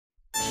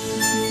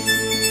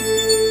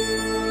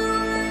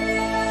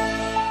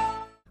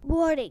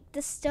Warning,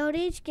 the Stone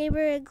Age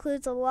Gamer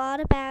includes a lot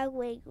of bad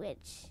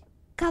language.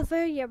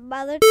 Cover your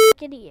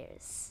mother***ing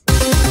ears.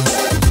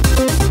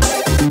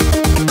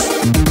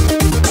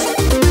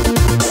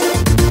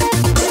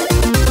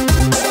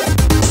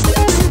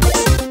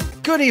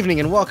 Good evening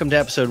and welcome to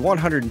episode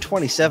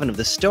 127 of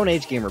the Stone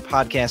Age Gamer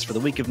podcast for the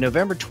week of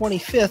November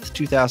 25th,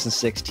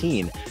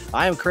 2016.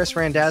 I am Kris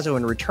Randazzo,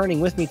 and returning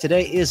with me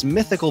today is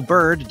mythical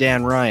bird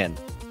Dan Ryan.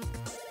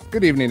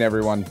 Good evening,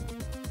 everyone.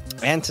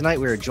 And tonight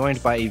we are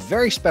joined by a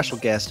very special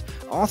guest,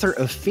 author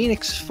of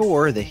Phoenix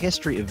 4, The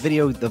History of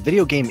the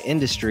Video Game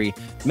Industry,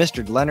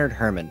 Mr. Leonard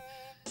Herman.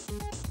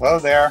 Hello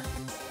there.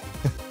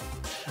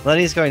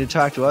 Lenny is going to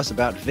talk to us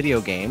about video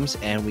games,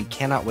 and we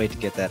cannot wait to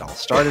get that all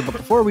started. But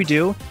before we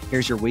do,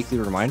 here's your weekly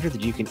reminder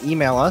that you can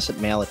email us at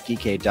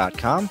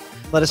mail@geekade.com.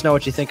 Let us know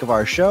what you think of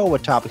our show,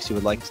 what topics you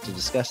would like us to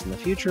discuss in the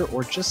future,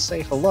 or just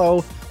say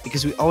hello,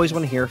 because we always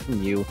want to hear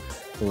from you,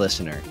 the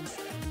listener.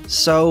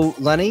 So,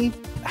 Lenny,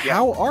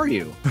 how are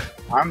you?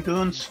 I'm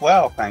doing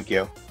swell, thank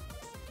you.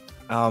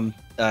 And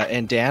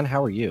Dan,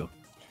 how are you?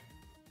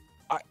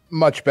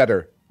 Much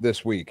better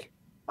this week.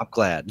 I'm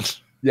glad.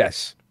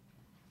 Yes.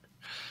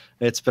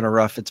 It's been a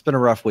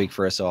rough week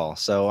for us all.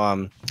 So,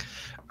 all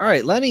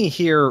right, Lenny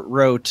here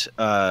wrote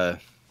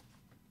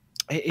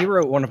he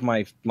wrote one of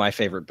my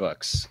favorite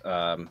books.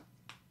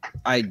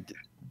 I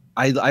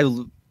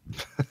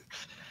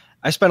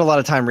I spent a lot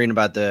of time reading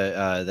about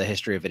the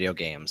history of video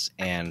games,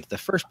 and the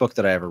first book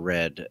that I ever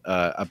read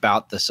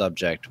about the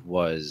subject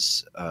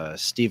was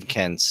Steve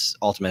Kent's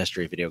Ultimate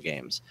History of Video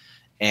Games.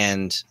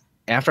 And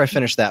after I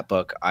finished that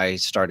book, I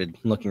started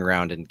looking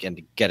around and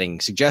getting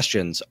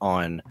suggestions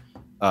on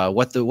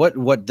what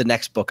the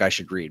next book I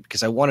should read,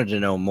 because I wanted to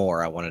know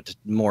more. I wanted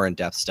more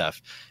in-depth stuff.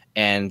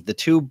 And the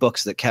two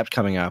books that kept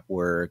coming up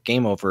were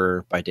Game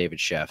Over by David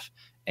Sheff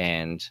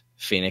and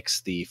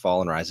Phoenix, The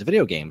Fall and Rise of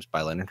Video Games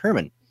by Leonard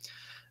Herman.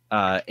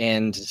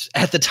 And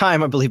at the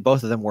time, I believe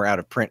both of them were out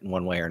of print in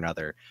one way or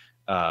another.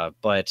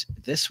 But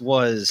this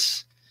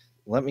was,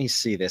 let me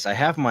see this.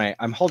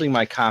 I'm holding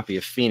my copy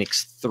of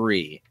Phoenix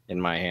 3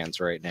 in my hands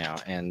right now.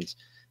 And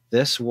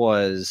this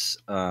was,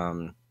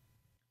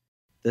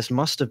 this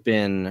must have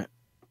been.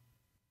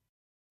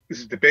 This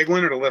is the big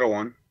one or the little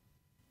one?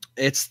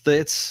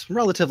 It's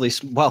relatively,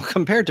 well,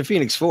 compared to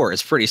Phoenix 4,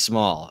 it's pretty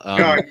small.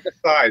 No, it's the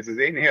size. Is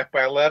it 8.5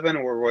 by 11,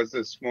 or was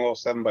it small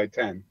 7 by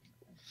 10?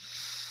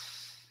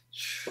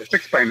 Or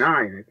 6 by 9,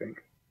 I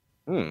think.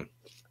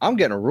 I'm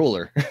getting a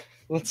ruler.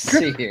 Let's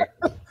see here.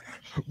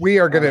 We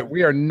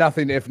are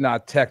nothing if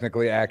not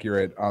technically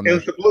accurate on it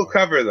was the blue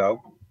cover,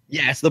 though.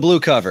 Yeah, it's the blue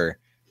cover.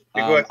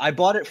 I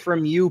bought it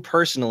from you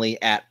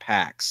personally at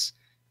PAX.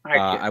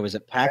 I was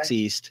at PAX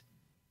East,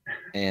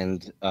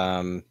 and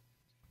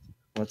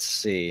let's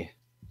see.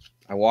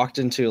 I walked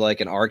into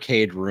like an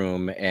arcade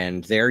room,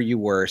 and there you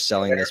were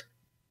selling this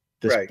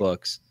right.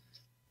 books,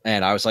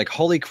 and I was like,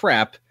 "Holy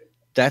crap!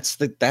 That's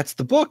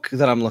the book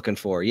that I'm looking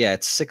for." Yeah,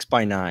 it's 6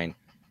 by 9.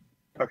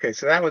 Okay,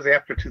 so that was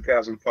after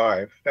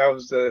 2005. That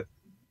was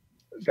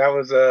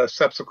a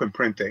subsequent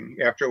printing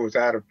after it was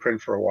out of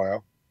print for a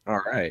while.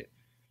 All right.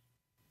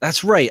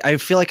 That's right. I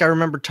feel like I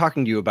remember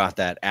talking to you about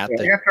that after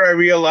I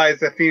realized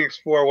that Phoenix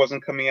 4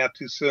 wasn't coming out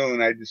too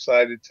soon, I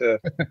decided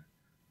to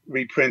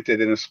reprint it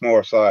in a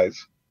smaller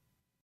size.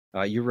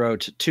 You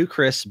wrote to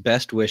Kris,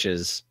 best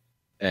wishes,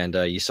 and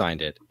you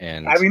signed it.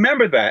 And I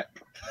remember that.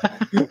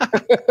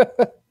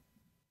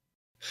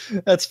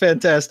 That's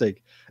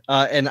fantastic.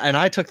 And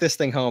I took this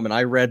thing home and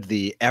I read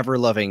the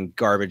ever-loving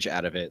garbage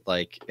out of it,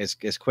 like as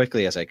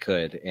quickly as I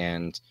could.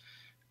 And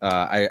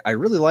I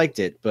really liked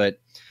it. But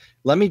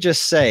let me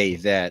just say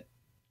that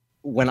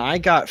when I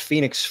got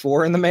Phoenix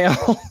 4 in the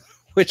mail,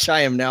 which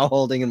I am now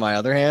holding in my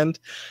other hand,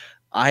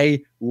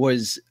 I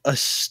was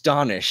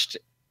astonished.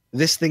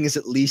 This thing is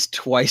at least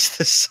twice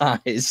the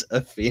size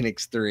of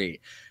Phoenix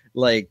 3.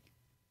 Like,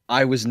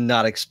 I was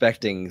not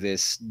expecting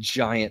this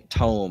giant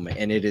tome,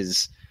 and it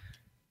is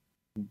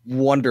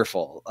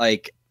wonderful.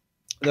 Like,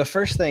 the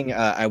first thing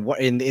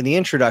in the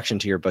introduction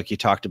to your book, you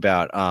talked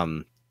about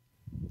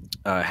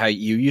how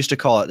you used to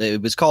call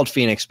it was called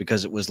Phoenix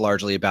because it was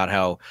largely about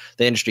how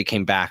the industry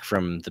came back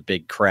from the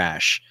big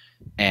crash,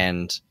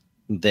 and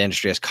the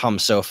industry has come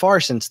so far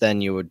since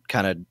then. You would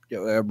kind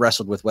of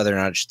wrestled with whether or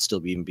not it should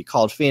still even be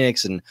called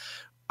Phoenix, and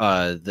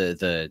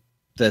the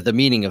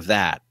meaning of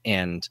that.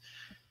 And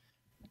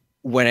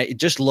when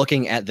just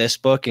looking at this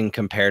book and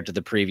compared to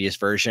the previous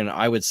version,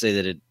 I would say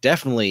that it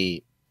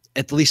definitely,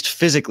 at least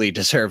physically,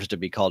 deserves to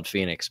be called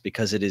Phoenix,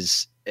 because it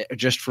is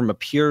just from a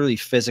purely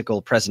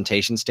physical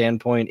presentation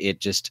standpoint, it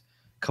just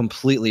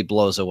completely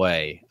blows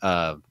away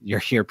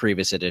your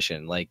previous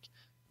edition. Like,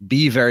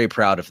 be very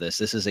proud of this.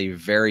 This is a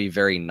very,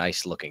 very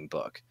nice looking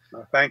book.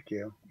 Oh, thank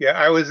you. Yeah,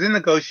 I was in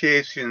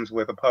negotiations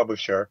with a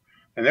publisher,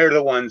 and they're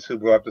the ones who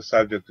brought up the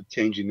subject of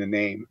changing the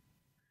name.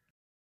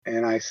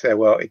 And I said,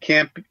 well, it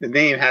can't be, the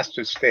name has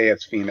to stay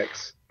as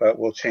Phoenix, but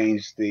we'll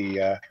change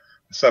the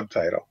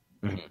subtitle.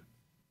 Mm-hmm.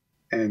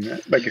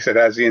 And like you said,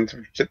 as the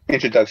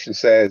introduction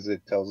says,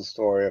 it tells the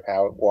story of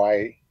how and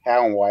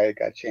why it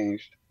got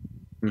changed.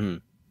 Mm-hmm.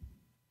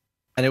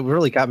 And it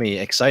really got me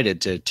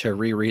excited to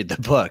reread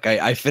the book.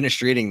 I finished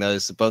reading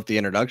both the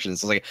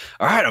introductions. I was like,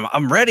 all right,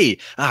 I'm ready.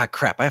 Ah,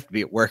 crap, I have to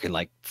be at work in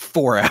like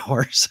 4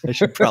 hours. I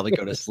should probably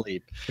go to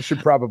sleep. I should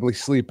probably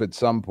sleep at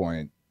some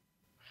point,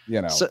 you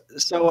know.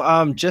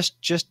 So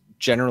just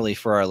generally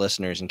for our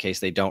listeners, in case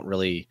they don't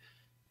really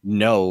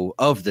know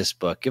of this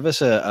book, give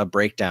us a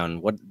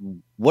breakdown.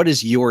 What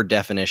is your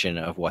definition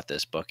of what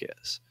this book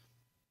is?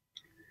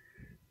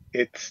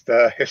 It's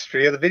the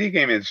history of the video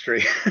game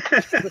industry.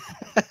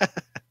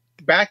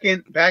 Back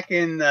in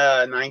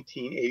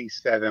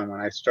 1987, when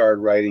I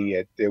started writing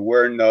it, there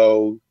were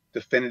no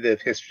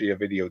definitive history of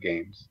video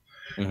games.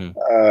 Mm-hmm.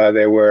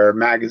 There were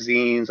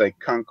magazines, like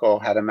Kunkel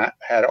had an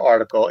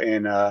article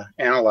in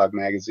Analog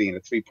magazine,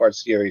 a 3-part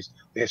series,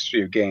 The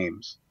History of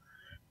Games.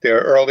 There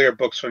are earlier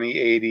books from the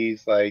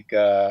 80s, like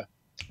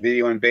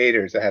Video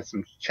Invaders, that had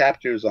some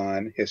chapters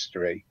on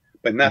history,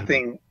 but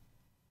nothing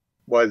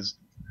was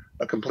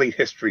a complete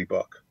history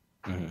book.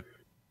 Mm-hmm.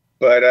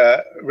 But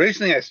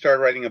originally I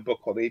started writing a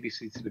book called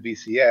ABC to the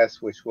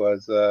VCS, which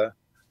was a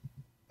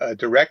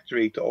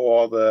directory to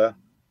all the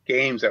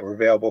games that were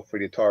available for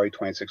the Atari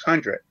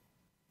 2600.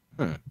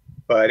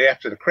 But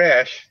after the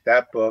crash,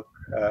 that book,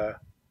 there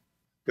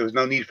was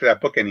no need for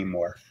that book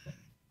anymore.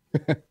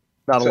 Not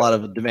a lot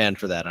of demand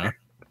for that, huh?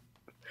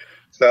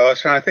 So I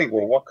was trying to think,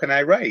 well, what can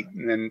I write?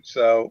 And then,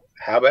 so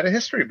how about a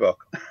history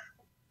book?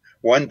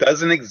 One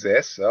doesn't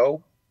exist,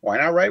 so why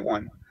not write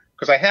one?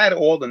 Because I had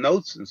all the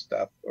notes and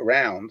stuff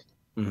around.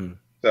 Mm-hmm.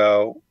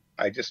 So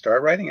I just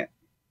started writing it.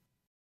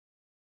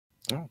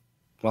 Oh,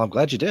 well, I'm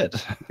glad you did.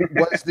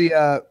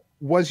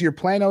 Was your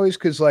plan always,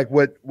 because like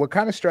what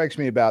kind of strikes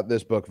me about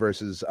this book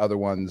versus other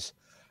ones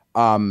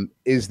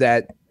is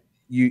that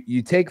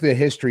you take the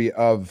history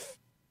of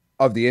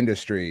the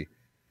industry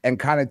and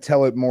kind of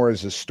tell it more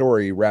as a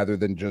story rather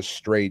than just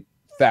straight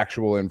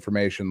factual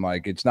information.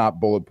 Like it's not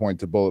bullet point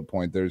to bullet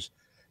point. There's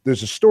a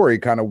story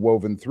kind of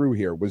woven through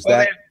here. Was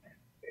that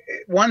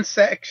one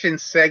section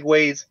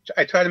segues?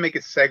 I try to make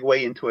it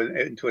segue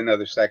into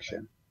another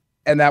section.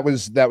 And that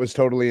was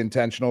totally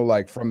intentional.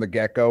 Like from the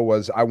get-go,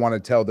 was I want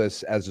to tell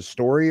this as a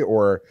story,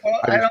 or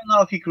I don't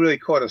know if you could really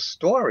call it a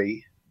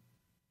story.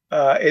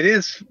 It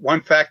is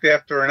one fact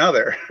after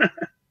another.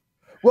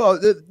 Well,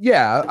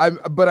 yeah,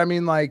 but I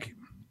mean, like,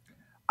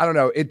 I don't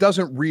know. It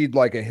doesn't read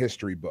like a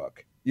history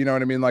book. You know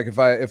what I mean? Like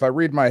if I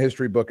read my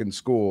history book in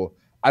school,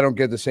 I don't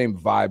get the same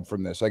vibe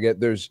from this. I get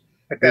But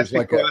that's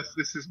because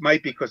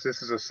because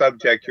this is a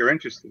subject you're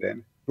interested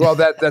in. Well,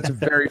 that's a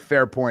very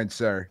fair point,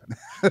 sir.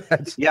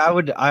 Yeah,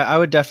 I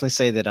would definitely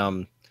say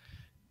that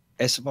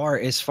as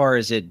far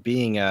as it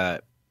being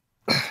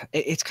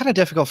it's kind of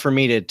difficult for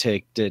me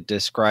to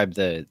describe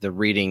the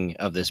reading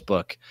of this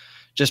book,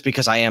 just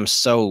because I am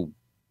so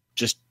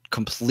just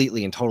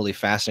completely and totally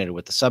fascinated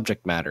with the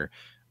subject matter.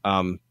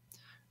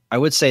 I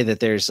would say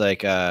that there's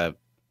like I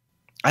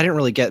didn't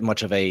really get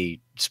much of a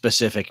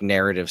specific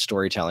narrative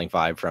storytelling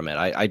vibe from it.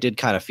 I did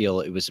kind of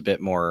feel it was a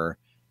bit more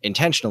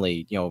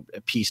intentionally,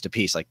 piece to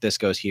piece, like this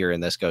goes here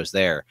and this goes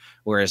there.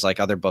 Whereas like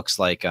other books,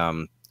 like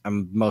I'm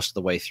most of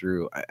the way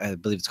through, I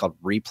believe it's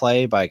called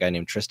Replay by a guy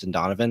named Tristan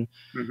Donovan.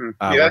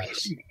 Mm-hmm. Yeah,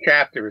 each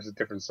chapter is a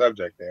different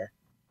subject there.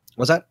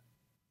 What's that?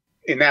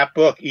 In that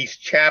book,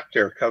 each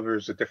chapter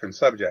covers a different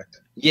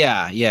subject.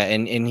 Yeah.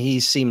 And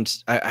he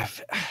seemed,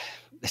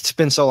 it's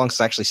been so long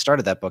since I actually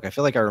started that book. I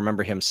feel like I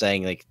remember him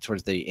saying, like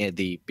towards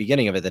the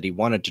beginning of it, that he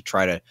wanted to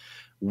try to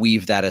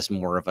weave that as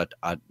more of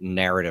a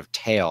narrative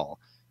tale.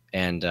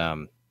 And I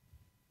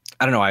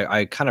don't know.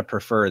 I kind of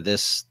prefer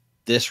this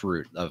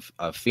route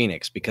of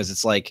Phoenix, because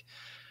it's like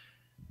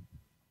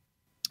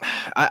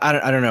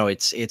I don't know.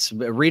 It's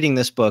reading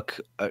this book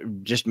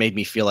just made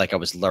me feel like I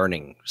was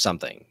learning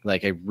something.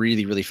 Like I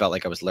really felt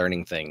like I was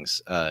learning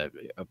things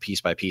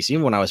piece by piece,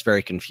 even when I was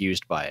very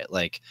confused by it.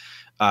 Like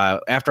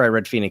after I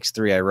read Phoenix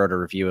 3, I wrote a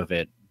review of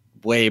it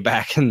way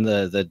back in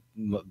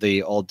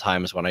the old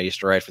times when I used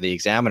to write for the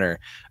Examiner.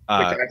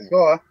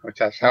 Which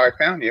that's how I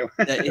found you.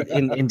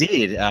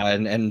 Indeed,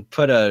 and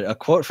put a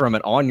quote from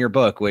it on your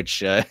book,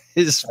 which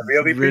is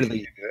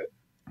really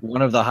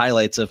one of the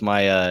highlights of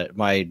my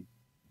my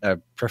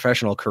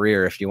professional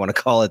career, if you want to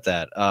call it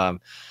that.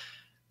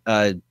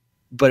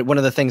 But one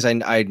of the things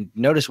I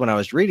noticed when I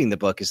was reading the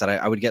book is that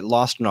I would get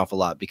lost an awful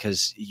lot,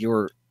 because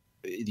you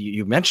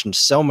mentioned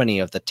so many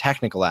of the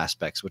technical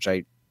aspects, which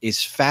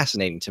is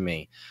fascinating to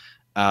me.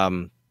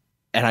 And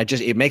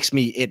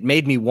it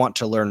made me want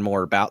to learn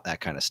more about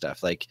that kind of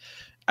stuff. Like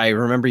I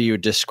remember you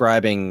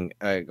describing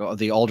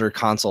the older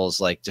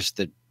consoles, like just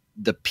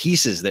the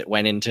pieces that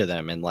went into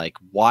them and like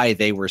why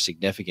they were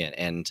significant.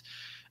 And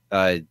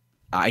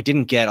I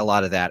didn't get a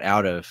lot of that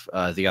out of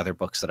the other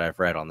books that I've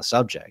read on the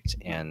subject.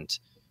 And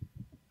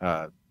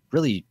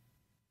really,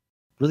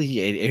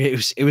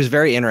 it was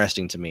very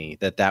interesting to me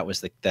that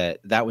was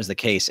the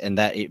case, and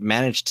that it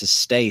managed to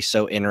stay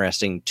so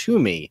interesting to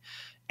me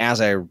as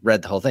I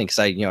read the whole thing. Because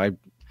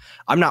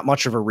I'm not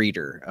much of a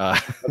reader.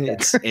 Okay.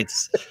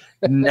 It's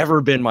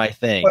never been my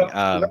thing.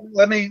 Well,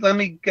 let me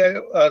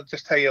go,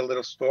 just tell you a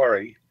little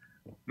story.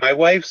 My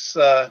wife's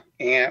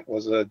aunt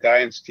was a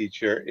guidance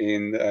teacher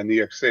in New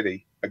York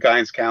City, a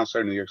guidance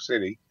counselor in New York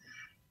City,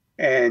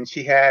 and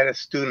she had a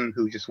student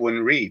who just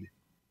wouldn't read.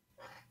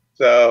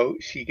 So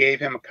she gave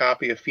him a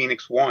copy of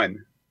Phoenix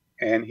 1,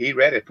 and he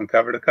read it from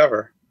cover to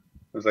cover.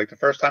 It was like the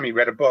first time he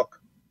read a book.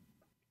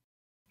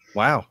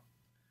 Wow.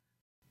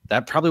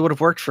 That probably would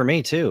have worked for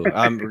me too.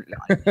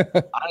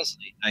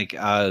 Honestly, like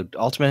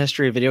Ultimate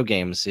History of Video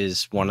Games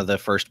is one of the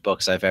first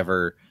books I've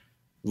ever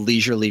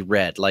leisurely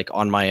read. Like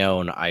on my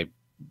own, I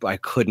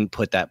couldn't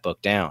put that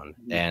book down.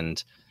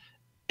 And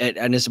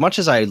as much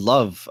as I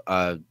love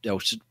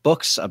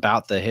books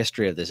about the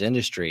history of this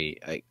industry,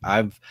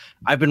 I've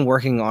been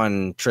working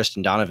on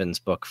Tristan Donovan's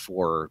book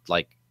for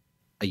like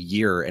a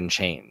year and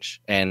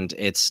change, and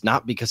it's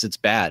not because it's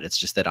bad. It's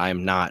just that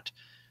I'm not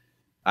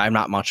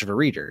much of a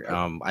reader.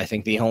 I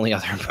think the only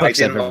other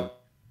books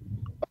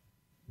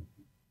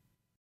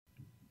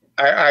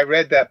I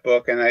read that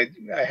book, and I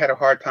had a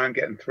hard time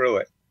getting through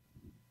it.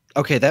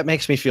 Okay, that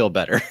makes me feel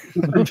better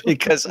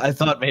because I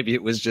thought maybe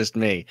it was just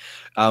me.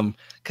 I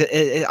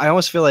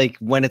almost feel like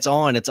when it's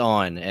on,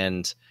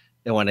 and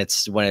when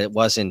it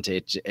wasn't,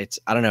 it's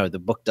I don't know. The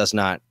book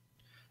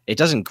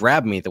doesn't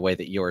grab me the way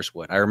that yours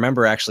would. I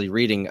remember actually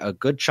reading a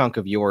good chunk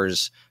of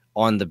yours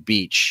on the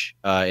beach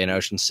in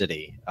Ocean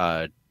City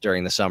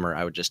during the summer.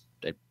 I would just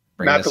bring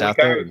Not this the out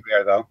week there. I was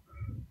there, though.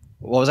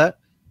 What was that?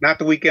 Not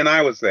the weekend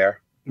I was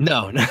there.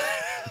 No.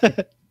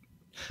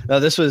 No,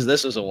 this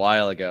was a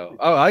while ago.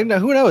 Oh, I know.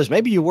 Who knows?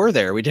 Maybe you were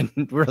there. We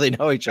didn't really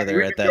know each other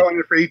We've at been that. going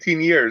there for 18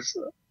 years.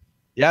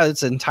 Yeah,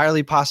 it's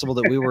entirely possible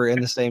that we were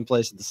in the same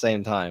place at the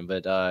same time.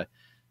 But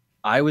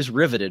I was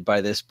riveted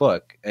by this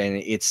book, and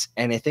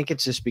I think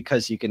it's just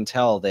because you can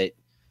tell that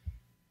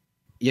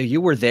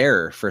you were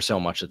there for so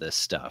much of this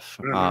stuff,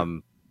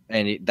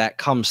 and that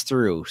comes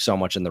through so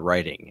much in the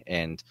writing.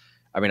 And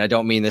I mean, I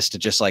don't mean this to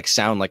just like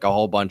sound like a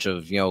whole bunch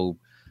of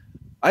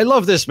I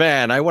love this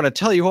man. I want to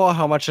tell you all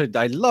how much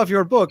I love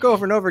your book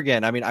over and over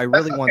again. I mean, I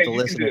really want the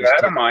listeners. I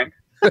don't mind.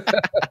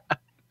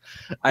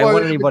 I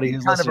want anybody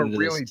who's kind of a listening to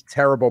really this.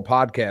 terrible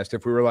podcast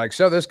if we were like,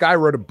 so this guy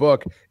wrote a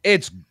book.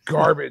 It's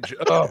garbage.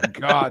 Oh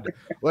God,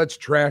 let's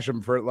trash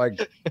him for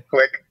like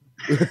Quick.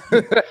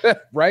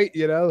 right?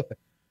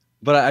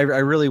 But I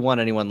really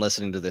want anyone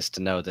listening to this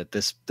to know that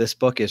this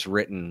book is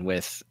written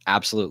with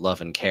absolute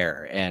love and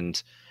care.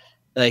 And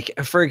like,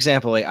 for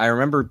example, I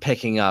remember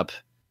picking up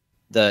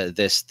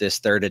this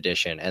third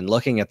edition and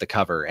looking at the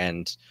cover,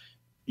 and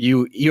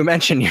you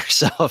mentioned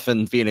yourself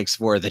in Phoenix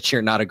 4 that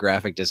you're not a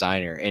graphic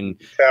designer, and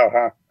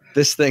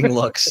this thing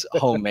looks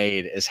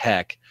homemade as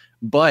heck.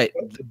 But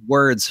the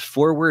words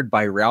 "Forward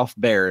by Ralph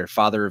Baer,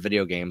 Father of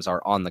Video Games"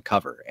 are on the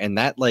cover, and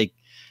that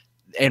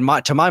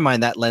to my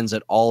mind, that lends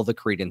it all the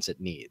credence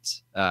it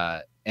needs.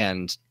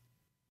 And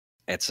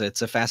it's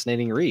a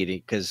fascinating read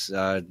because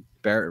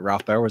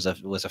Ralph Baer was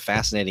a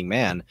fascinating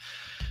man.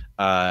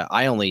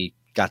 I only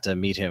got to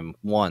meet him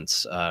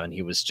once, and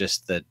he was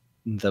just the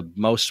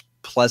most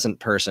pleasant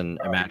person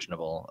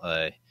imaginable.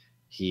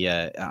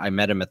 I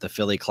met him at the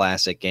Philly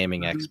Classic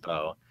Gaming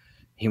Expo.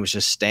 He was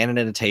just standing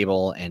at a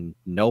table, and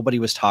nobody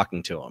was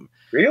talking to him.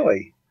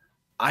 Really?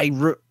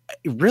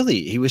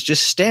 Really, he was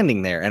just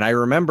standing there, and I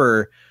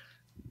remember.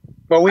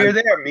 Well, we were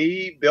there.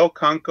 Me, Bill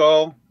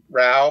Kunkel,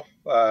 Ralph,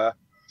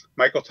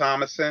 Michael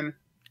Thomason.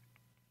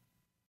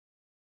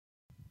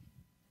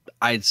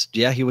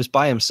 He was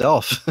by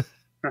himself.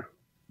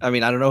 I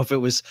mean, I don't know if it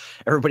was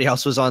everybody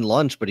else was on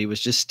lunch, but he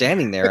was just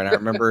standing there. And I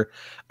remember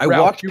I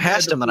walked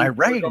past him and I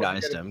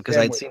recognized him because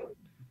I'd seen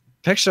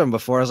pictures of him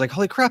before. I was like,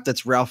 holy crap,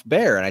 that's Ralph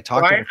Baer. And I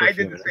talked to him for a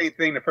few minutes. I did the same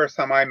thing the first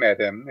time I met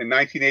him in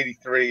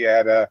 1983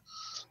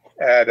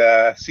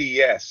 at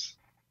CES.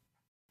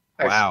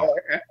 Wow.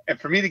 And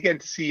for me to get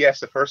into CES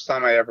the first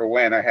time I ever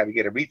went, I had to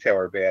get a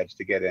retailer badge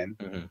to get in.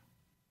 Mm-hmm.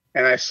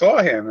 And I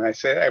saw him and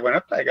I went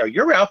up there, I go,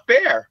 "You're Ralph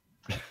Baer."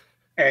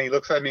 And he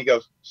looks at me and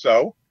goes,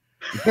 "So?"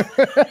 And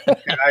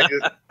I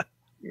just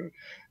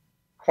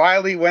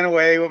quietly went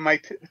away with my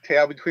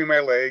tail between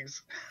my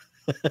legs.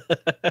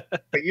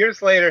 But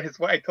years later,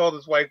 I told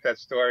his wife that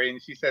story,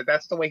 and she said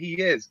that's the way he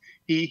is.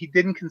 He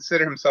didn't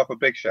consider himself a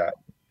big shot.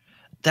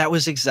 That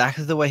was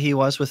exactly the way he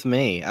was with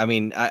me. I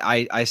mean,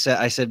 I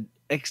said,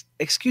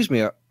 excuse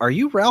me, are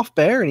you Ralph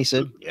Baer? And he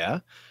said, yeah.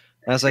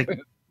 And I was like,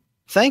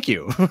 thank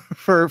you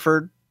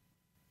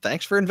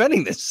thanks for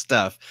inventing this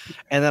stuff.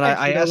 And then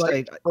I asked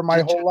for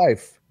my whole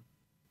life.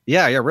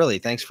 Yeah, really.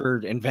 Thanks for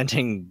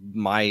inventing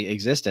my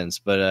existence.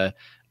 But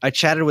I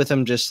chatted with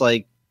him, just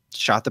like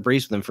shot the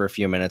breeze with him for a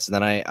few minutes. And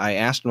then I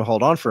asked him to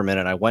hold on for a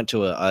minute. I went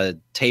to a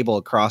table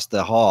across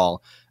the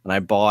hall and I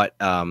bought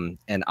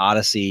an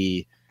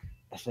Odyssey.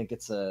 I think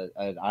it's an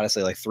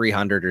Odyssey like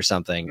 300 or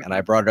something. And I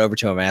brought it over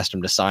to him, asked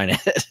him to sign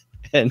it.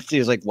 And he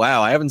was like,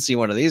 wow, I haven't seen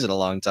one of these in a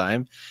long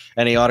time.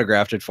 And he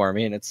autographed it for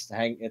me. And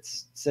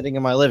it's sitting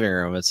in my living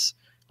room. It's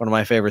one of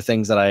my favorite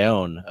things that I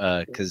own.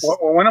 Because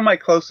one of my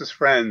closest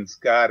friends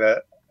got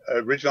a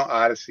original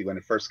Odyssey when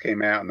it first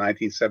came out in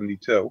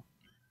 1972.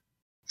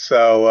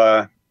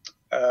 So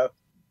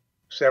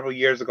several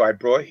years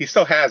ago, he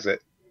still has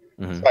it.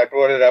 Mm-hmm. So I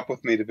brought it up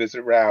with me to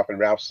visit Ralph, and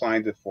Ralph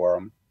signed it for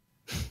him.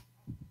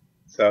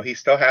 So he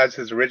still has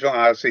his original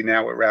Odyssey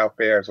now with Ralph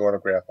Baer's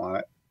autograph on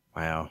it.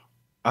 Wow.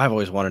 I've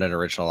always wanted an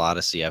original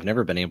Odyssey. I've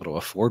never been able to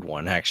afford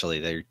one,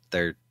 actually.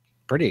 They're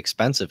pretty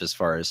expensive as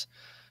far as,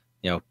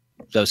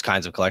 those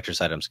kinds of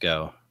collector's items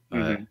go.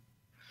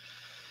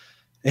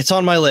 It's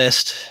on my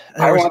list.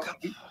 I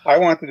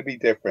wanted to be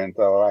different,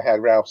 though. I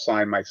had Ralph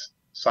sign my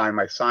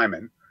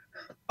Simon.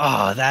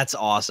 Oh, that's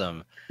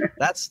awesome.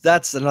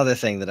 That's another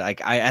thing that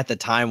I at the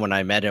time when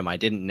I met him, I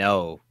didn't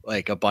know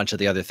like a bunch of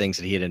the other things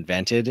that he had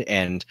invented,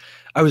 and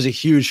I was a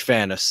huge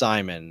fan of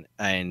Simon.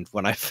 And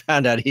when I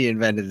found out he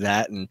invented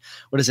that, and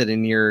what is it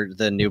in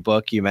the new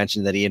book you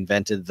mentioned that he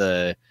invented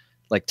the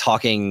like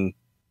talking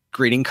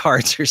greeting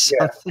cards or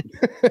something?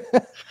 Yeah.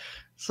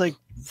 It's like,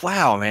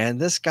 wow, man,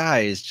 this guy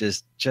is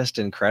just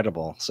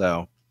incredible.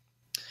 So,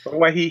 but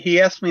what he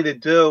asked me to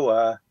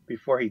do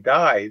before he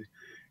died.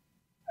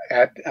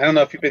 I don't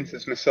know if you've been to the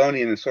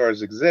Smithsonian and saw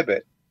his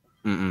exhibit.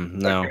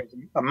 No. There's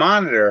a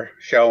monitor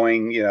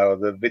showing,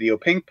 the video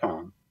ping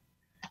pong.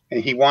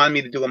 And he wanted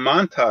me to do a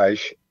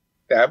montage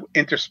that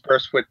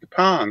interspersed with the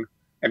pong.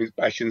 I mean,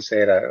 I shouldn't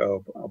say it.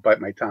 I'll bite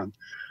my tongue.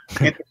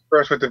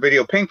 Interspersed with the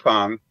video ping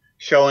pong,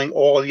 showing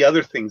all the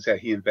other things that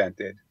he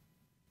invented.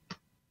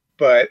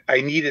 But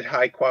I needed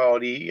high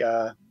quality,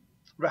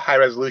 high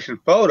resolution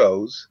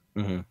photos.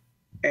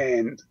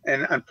 And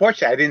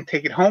unfortunately, I didn't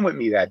take it home with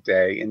me that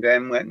day. And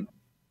then when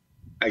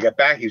I got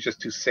back, he was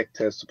just too sick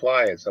to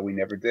supply it, so we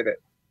never did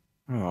it.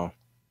 Oh.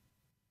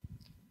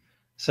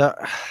 So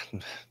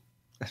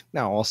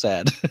now all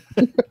sad.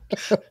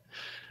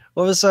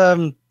 What was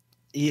so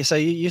you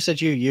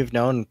said you've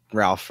known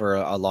Ralph for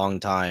a long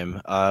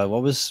time.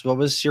 What was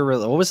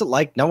it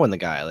like knowing the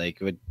guy?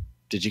 Like,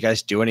 did you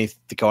guys do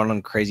go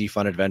on crazy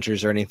fun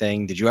adventures or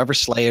anything? Did you ever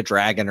slay a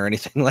dragon or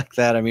anything like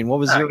that? I mean, what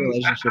was your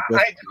relationship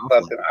with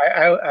him?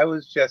 I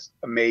was just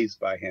amazed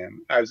by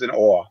him. I was in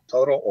awe,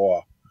 total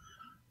awe.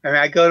 I mean,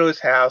 I go to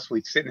his house,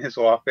 we'd sit in his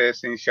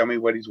office, and he'd show me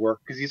what he's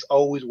working, because he's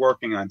always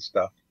working on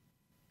stuff.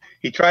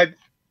 He tried,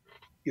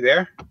 you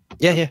there?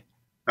 Yeah. No,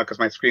 because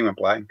my screen went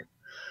blank.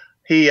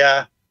 He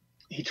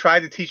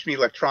tried to teach me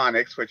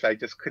electronics, which I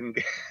just couldn't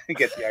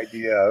get the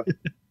idea of.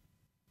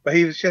 But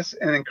he was just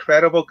an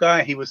incredible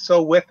guy. He was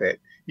so with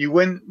it. You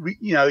wouldn't,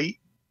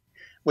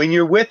 when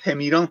you're with him,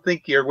 you don't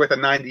think you're with a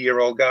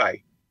 90-year-old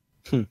guy.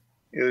 It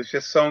was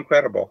just so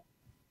incredible.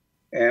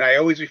 And I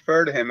always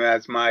refer to him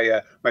as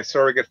my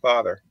surrogate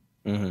father.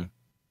 And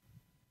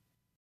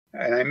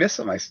I miss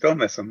him. I still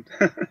miss him.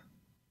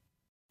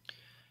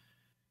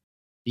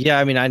 Yeah,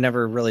 I mean, I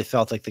never really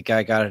felt like the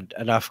guy got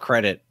enough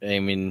credit. I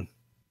mean,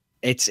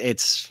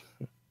 it's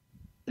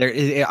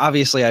there.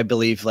 Obviously, I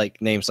believe like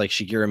names like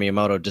Shigeru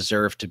Miyamoto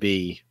deserve to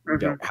be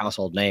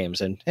household names.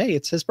 And hey,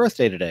 it's his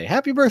birthday today.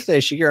 Happy birthday,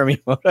 Shigeru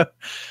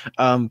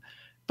Miyamoto.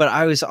 But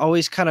I was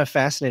always kind of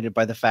fascinated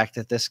by the fact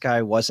that this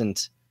guy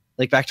wasn't.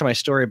 Like, back to my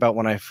story about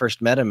when I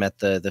first met him at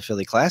the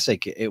Philly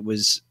Classic, it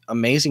was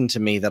amazing to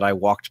me that I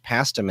walked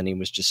past him and he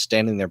was just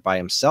standing there by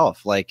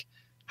himself. Like,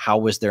 how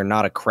was there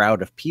not a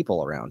crowd of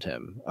people around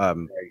him?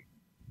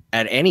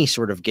 At any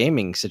sort of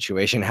gaming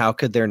situation, how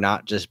could there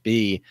not just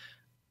be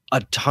a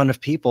ton of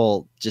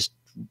people just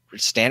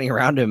standing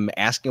around him,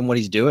 asking him what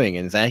he's doing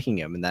and thanking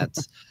him? And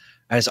that's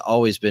has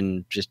always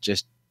been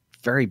just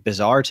very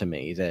bizarre to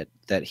me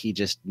that he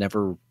just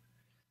never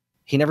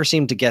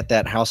seemed to get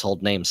that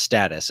household name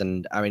status.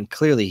 And I mean,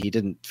 clearly he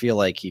didn't feel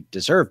like he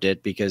deserved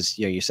it, because,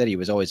 you said he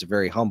was always a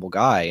very humble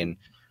guy and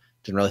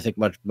didn't really think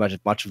much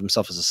of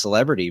himself as a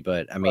celebrity.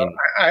 But I mean,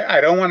 I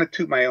don't want to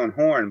toot my own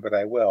horn, but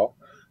I will.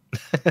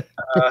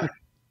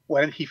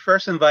 When he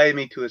first invited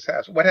me to his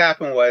house, what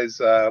happened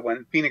was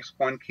when Phoenix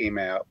 1 came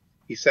out,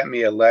 he sent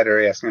me a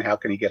letter asking how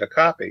can he get a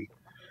copy.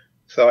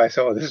 So I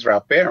said, well, this is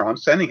Ralph Baer. I'm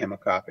sending him a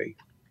copy.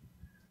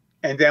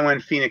 And then when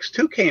Phoenix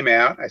 2 came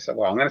out, I said,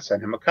 well, I'm going to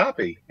send him a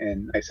copy.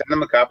 And I sent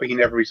him a copy. He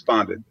never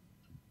responded.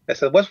 I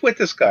said, what's with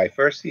this guy?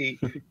 First, he,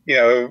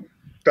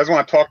 doesn't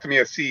want to talk to me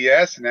at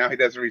CES, and now he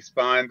doesn't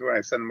respond when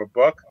I send him a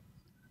book.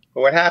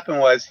 But what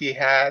happened was he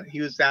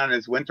was down in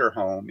his winter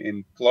home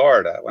in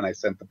Florida when I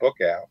sent the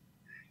book out.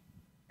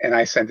 And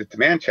I sent it to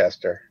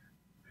Manchester.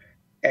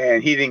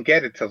 And he didn't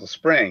get it till the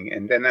spring.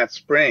 And then that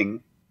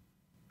spring,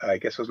 I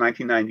guess it was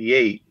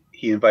 1998,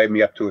 he invited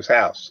me up to his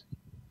house.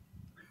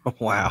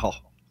 Wow.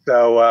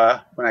 So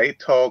when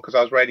because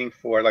I was writing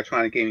for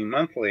Electronic Gaming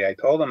Monthly, I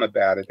told them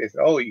about it. They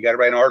said, oh, you got to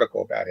write an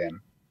article about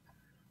him.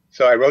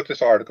 So I wrote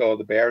this article,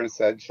 The Bear and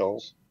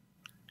Essentials.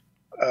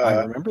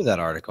 I remember that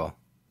article.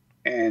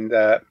 And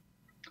I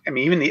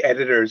mean, even the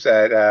editors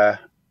at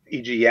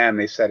EGM,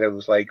 they said it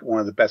was like one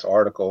of the best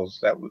articles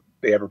that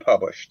they ever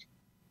published.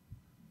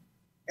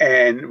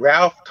 And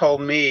Ralph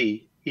told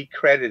me he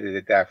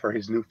credited that for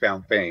his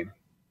newfound fame.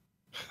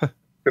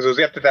 Because it was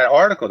after that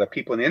article that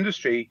people in the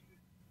industry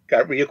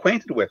got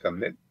reacquainted with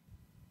him. That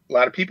a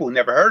lot of people who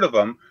never heard of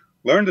him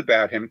learned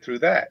about him through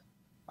that.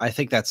 I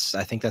think that's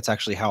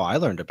actually how I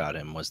learned about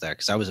him, was that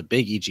because I was a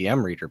big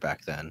EGM reader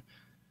back then.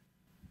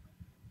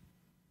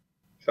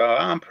 So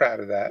I'm proud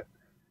of that.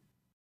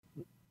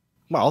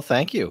 Well,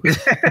 thank you.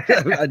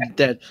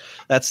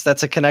 That's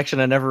a connection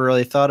I never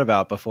really thought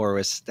about before.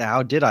 Was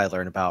how did I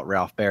learn about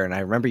Ralph Baer? And I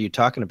remember you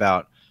talking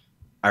about.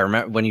 I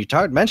remember when you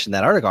mentioned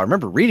that article. I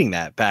remember reading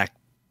that back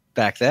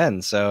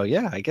then. So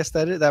yeah, I guess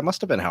that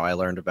must have been how I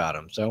learned about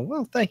him. So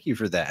well, thank you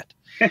for that.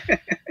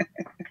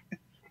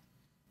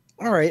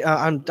 All right,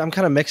 I'm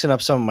kind of mixing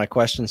up some of my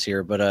questions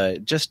here,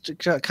 but just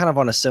kind of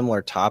on a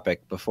similar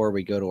topic before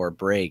we go to our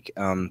break.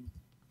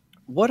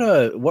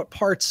 What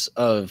part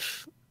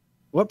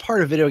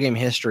of video game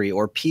history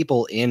or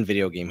people in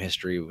video game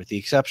history, with the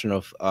exception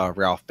of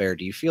Ralph Baer,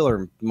 do you feel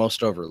are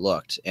most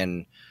overlooked?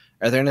 And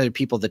are there any other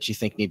people that you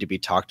think need to be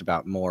talked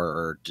about more,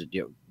 or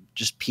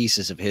just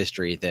pieces of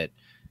history that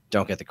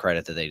don't get the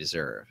credit that they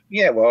deserve?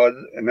 Yeah, well,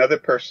 another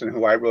person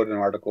who I wrote an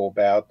article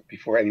about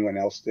before anyone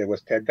else did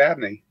was Ted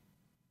Dabney,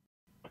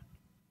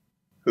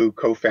 who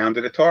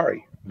co-founded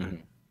Atari. Mm-hmm.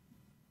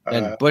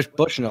 And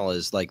Bushnell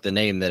is like the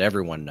name that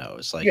everyone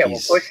knows. Like, yeah,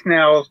 well,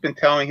 Bushnell has been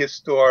telling his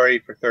story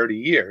for 30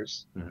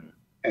 years, mm-hmm.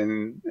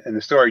 and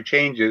the story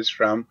changes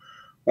from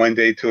one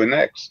day to the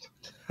next.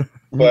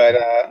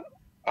 But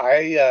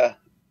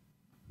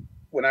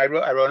when I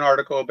wrote an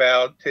article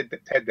about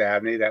Ted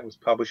Dabney that was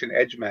published in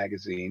Edge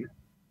magazine,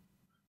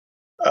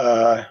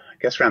 I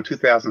guess around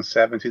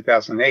 2007,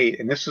 2008,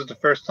 and this was the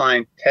first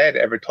time Ted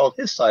ever told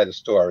his side of the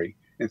story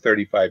in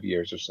 35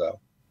 years or so.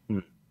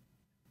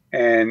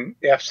 And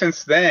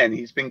since then,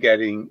 he's been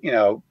getting,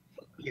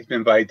 he's been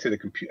invited to the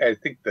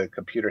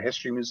Computer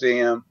History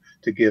Museum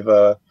to give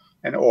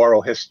an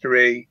oral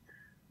history,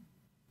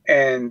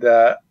 and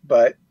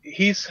but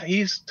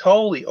he's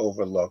totally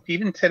overlooked.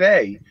 Even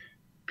today,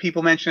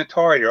 people mention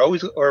Atari,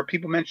 or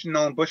people mention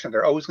Nolan Bushnell,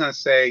 they're always going to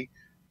say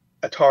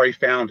Atari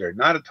founder,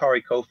 not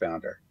Atari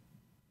co-founder.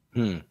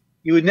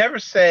 You would never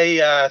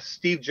say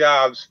Steve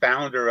Jobs,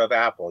 founder of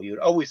Apple. You would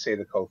always say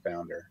the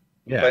co-founder.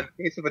 Yeah. But in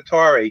the case of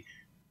Atari,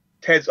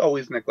 Ted's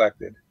always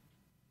neglected.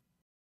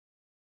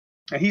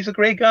 And he's a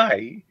great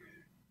guy.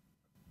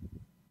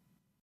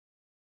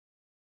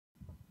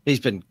 He's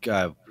been,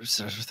 I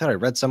thought I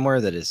read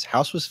somewhere that his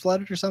house was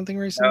flooded or something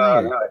recently.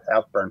 No, his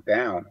house burnt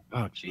down.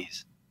 Oh,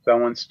 jeez.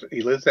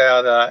 He lives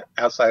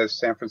outside of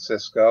San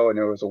Francisco, and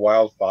there was a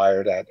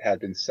wildfire that had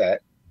been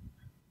set,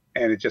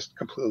 and it just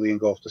completely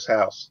engulfed his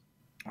house.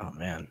 Oh,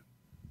 man.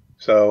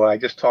 So I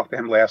just talked to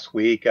him last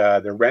week.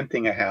 They're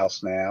renting a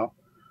house now.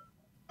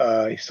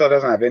 He still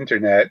doesn't have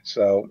internet,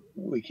 so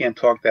we can't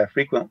talk that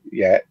frequent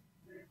yet.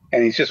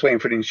 And he's just waiting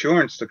for the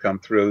insurance to come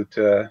through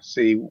to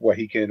see what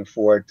he can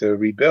afford to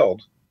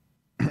rebuild.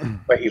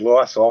 But he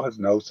lost all his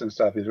notes and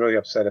stuff. He's really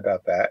upset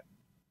about that.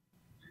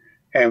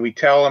 And we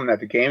tell him that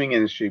the gaming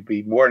industry would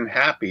be more than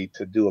happy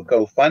to do a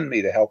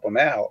GoFundMe to help him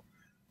out.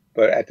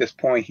 But at this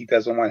point, he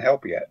doesn't want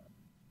help yet.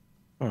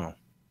 Oh,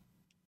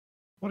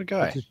 what a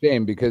guy. It's a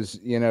shame because,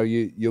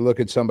 you look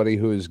at somebody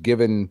who has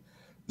given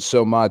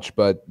so much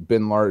but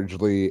been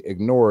largely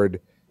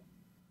ignored,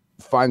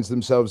 finds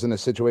themselves in a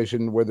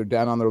situation where they're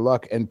down on their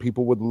luck, and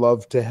people would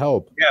love to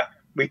help. Yeah,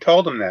 we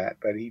told him that,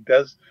 but he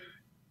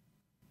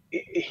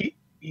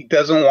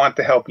doesn't want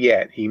the help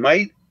yet. He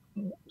might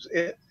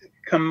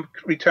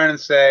return and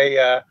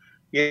say,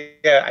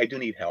 yeah, I do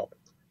need help.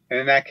 And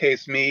in that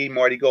case, me,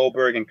 Marty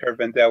Goldberg, and Kurt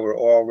Vendel were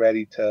all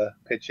ready to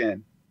pitch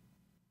in.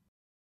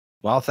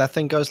 Well, if that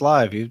thing goes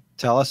live, you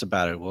tell us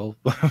about it. We'll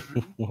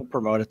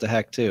promote it to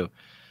heck too.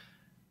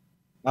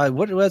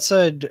 What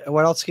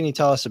else can you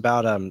tell us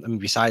about?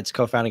 Besides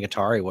co-founding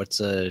Atari,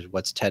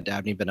 what's Ted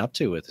Dabney been up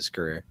to with his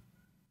career?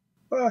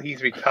 Well,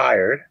 he's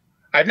retired.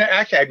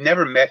 I've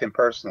never met him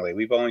personally.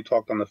 We've only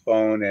talked on the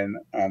phone and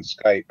on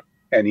Skype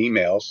and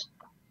emails.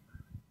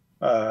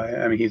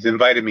 He's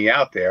invited me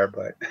out there,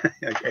 but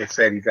like I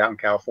said, he's out in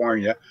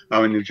California.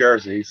 I'm in New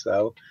Jersey,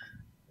 so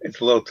it's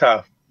a little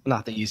tough.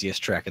 Not the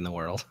easiest trek in the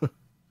world.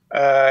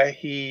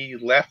 He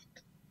left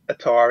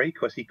Atari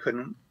because he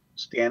couldn't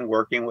stand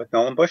working with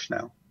Nolan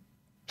Bushnell.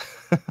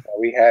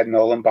 We had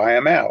Nolan buy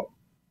him out.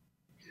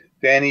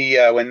 Then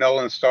when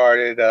Nolan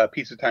started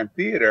Pizza Time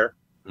Theater,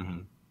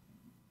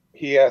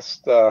 he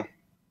asked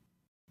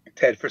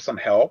Ted for some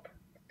help.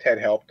 Ted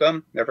helped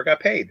him, never got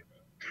paid.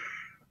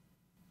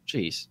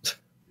 Jeez.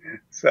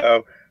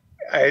 So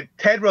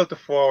Ted wrote the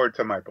foreword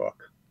to my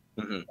book,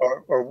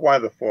 or one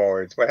of the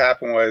forewords. What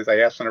happened was I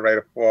asked him to write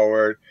a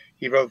foreword.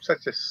 He wrote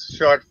such a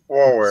short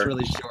foreword. It's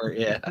really short,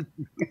 yeah.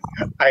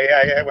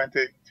 I went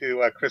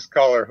to Chris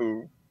Culler,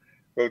 who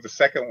wrote the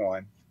second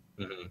one.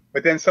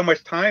 But then so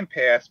much time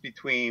passed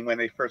between when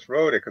they first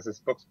wrote it, because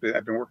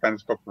I've been working on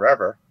this book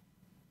forever.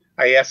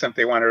 I asked them if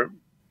they want to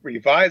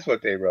revise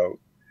what they wrote.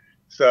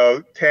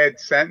 So Ted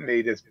sent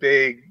me this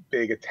big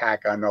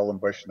attack on Nolan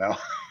Bushnell.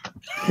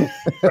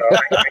 So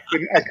I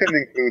couldn't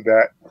include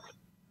that.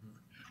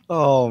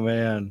 Oh,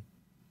 man.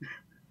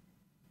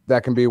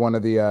 That can be one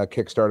of the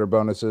Kickstarter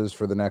bonuses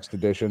for the next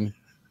edition.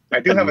 I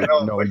do have a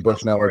Nolan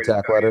Bushnell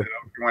attack letter. If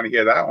you want to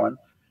hear that one.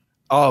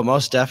 Oh,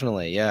 most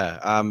definitely, yeah.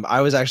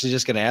 I was actually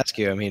just going to ask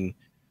you.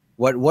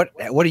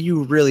 What do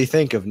you really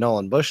think of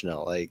Nolan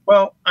Bushnell? Like,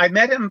 well, I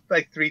met him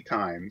like 3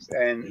 times,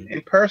 and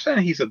in person,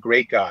 he's a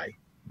great guy.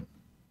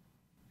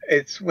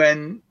 It's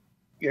when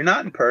you're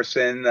not in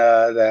person,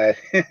 that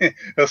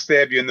he'll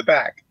stab you in the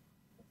back.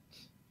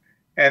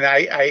 And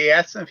I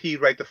asked him if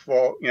he'd write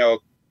a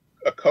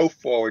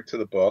co-forward to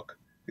the book,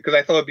 because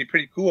I thought it'd be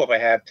pretty cool if I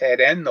had Ted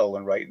and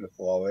Nolan writing the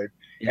forward.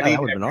 Yeah, and that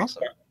would have been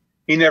awesome.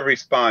 He never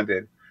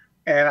responded.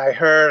 And I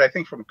heard, I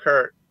think from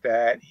Kurt,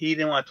 that he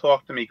didn't want to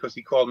talk to me because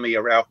he called me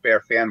a Ralph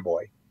Baer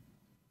fanboy.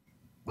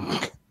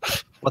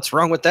 What's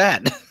wrong with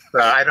that? So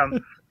I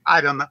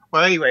don't know.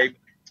 Well, anyway,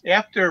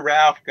 after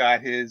Ralph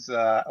got his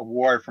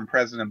award from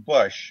President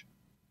Bush,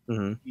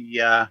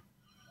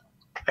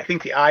 I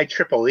think the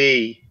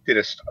IEEE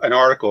did an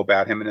article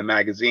about him in a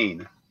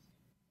magazine.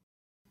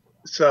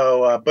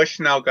 So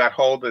Bushnell got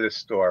hold of this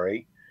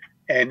story,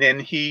 and then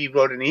he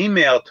wrote an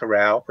email to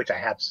Ralph, which I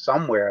have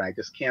somewhere, and I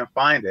just can't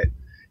find it,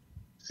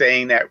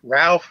 saying that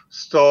Ralph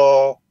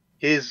stole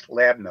his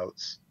lab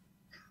notes.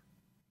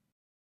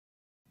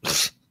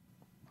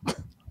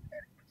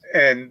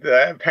 And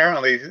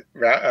apparently,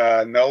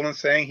 Nolan's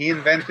saying he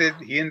invented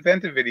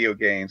video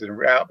games, and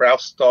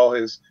Ralph stole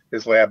his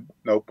lab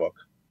notebook,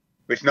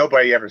 which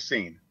nobody ever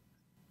seen.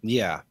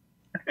 Yeah.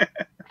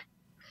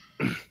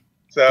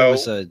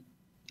 So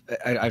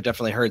I've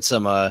definitely heard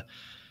some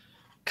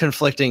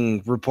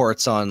conflicting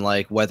reports on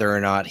like whether or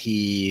not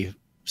he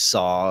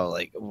saw,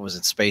 like, was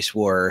it Space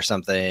War or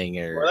something?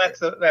 Or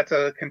well, that's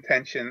a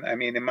contention. I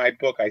mean, in my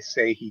book, I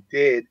say he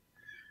did,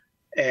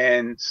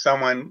 and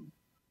someone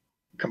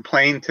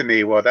complained to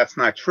me, well, that's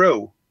not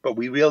true, but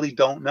we really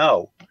don't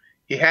know.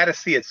 He had to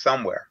see it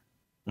somewhere,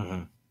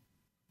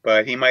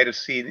 but he might have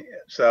seen it.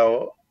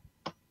 So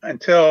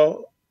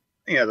until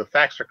the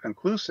facts are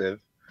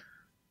conclusive,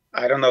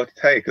 I don't know what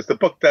to tell you, because the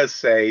book does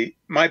say,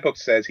 my book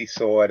says he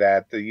saw it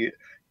at the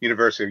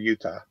University of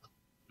Utah,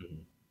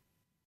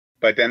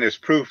 but then there's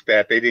proof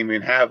that they didn't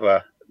even have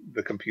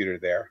the computer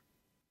there.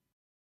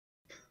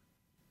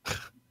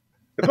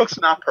 The book's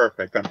not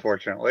perfect,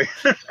 unfortunately.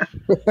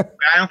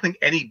 I don't think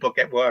any book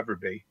will ever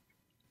be.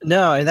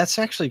 No, and that's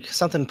actually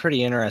something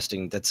pretty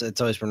interesting.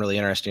 It's always been really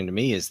interesting to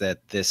me, is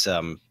that this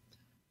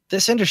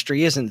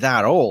industry isn't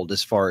that old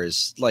as far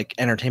as like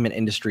entertainment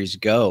industries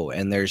go,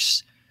 and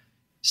there's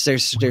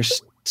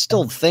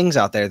still things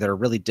out there that are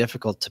really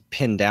difficult to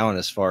pin down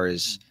as far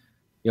as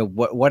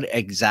what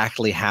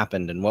exactly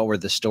happened and what were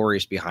the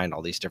stories behind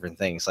all these different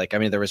things. Like, I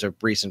mean, there was a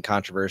recent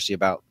controversy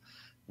about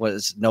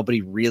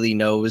nobody really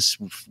knows.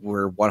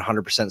 We're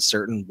 100%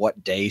 certain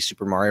what day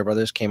Super Mario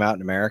Brothers came out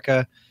in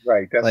America.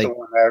 Right. That's the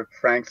one that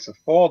Frank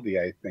Cifaldi,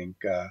 I think,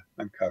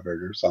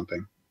 uncovered or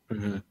something.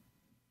 And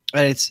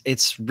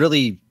it's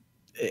really,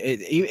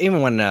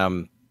 even when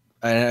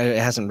it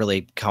hasn't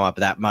really come up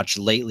that much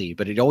lately,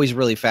 but it always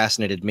really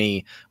fascinated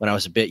me when I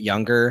was a bit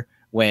younger,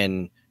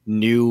 when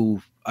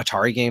new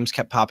Atari games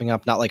kept popping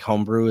up, not like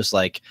homebrews,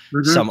 like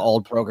some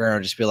old programmer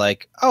would just be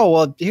like, oh,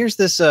 well, here's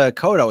this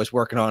code I was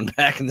working on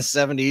back in the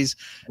 70s.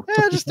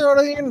 Just throw it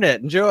on the internet.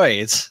 Enjoy.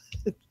 It's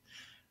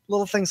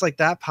little things like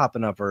that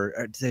popping up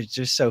they're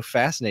just so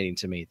fascinating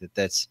to me.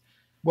 That's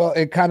well,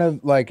 it kind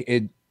of like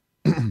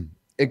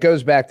it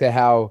goes back to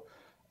how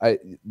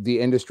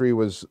the industry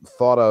was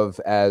thought of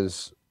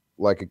as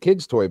like a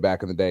kid's toy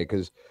back in the day.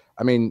 Because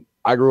I mean,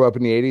 I grew up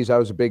in the 80s. I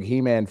was a big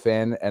He-Man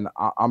fan, and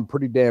I'm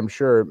pretty damn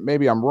sure,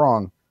 maybe I'm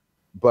wrong,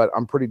 but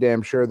I'm pretty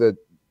damn sure that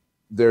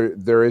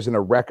there isn't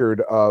a record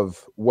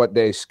of what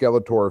day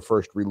Skeletor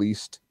first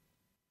released.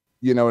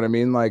 You know what I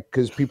mean? Like,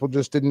 because people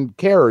just didn't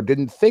care or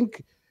didn't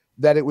think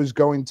that it was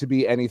going to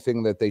be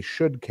anything that they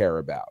should care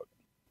about.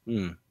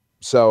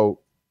 So,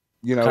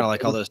 kind of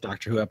like all those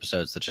Doctor Who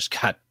episodes that just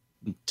got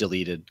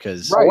deleted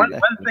because one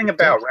thing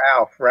about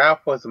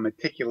Ralph was a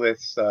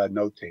meticulous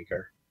note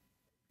taker.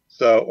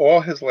 So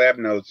all his lab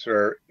notes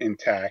are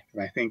intact,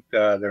 and I think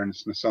they're in the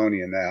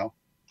Smithsonian now.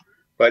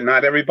 But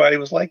not everybody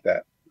was like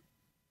that.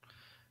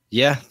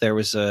 Yeah, there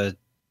was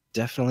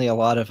definitely a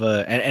lot of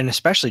and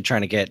especially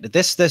trying to get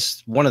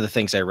this. One of the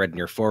things I read in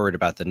your forward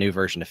about the new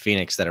version of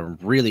Phoenix that I'm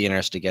really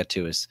interested to get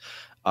to is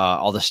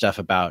all the stuff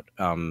about.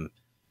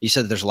 You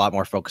said that there's a lot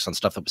more focus on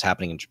stuff that was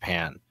happening in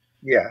Japan.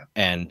 Yeah,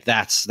 and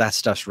that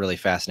stuff's really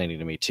fascinating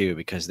to me too,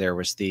 because there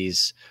were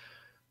these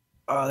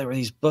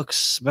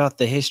books about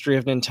the history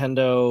of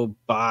Nintendo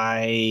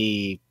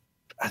by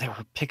they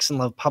were Pix and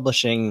Love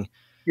Publishing.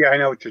 Yeah, I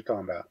know what you're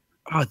talking about.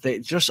 Oh, they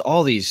just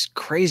all these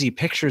crazy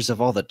pictures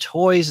of all the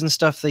toys and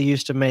stuff they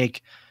used to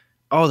make.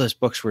 Oh, those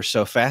books were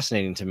so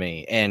fascinating to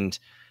me. And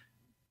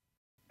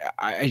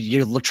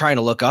you're trying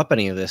to look up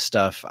any of this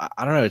stuff.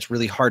 I don't know. It's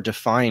really hard to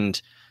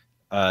find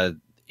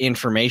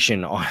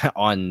information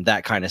on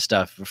that kind of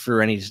stuff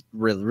through any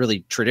really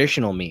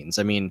traditional means.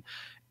 I mean,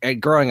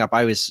 growing up,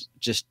 I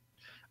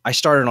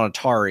started on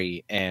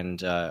Atari, and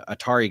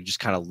Atari just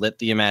kind of lit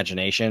the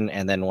imagination.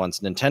 And then once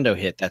Nintendo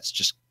hit, that's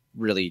just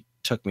really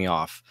took me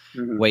off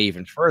way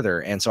even further.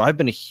 And so I've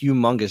been a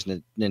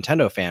humongous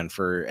Nintendo fan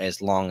for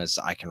as long as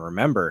I can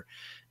remember.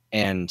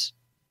 And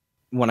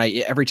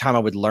every time I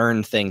would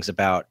learn things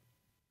about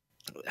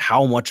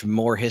how much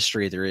more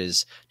history there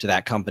is to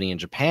that company in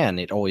Japan,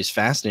 it always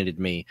fascinated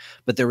me,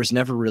 but there was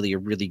never really a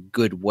really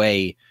good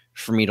way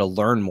for me to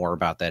learn more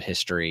about that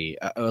history,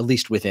 at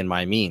least within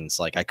my means.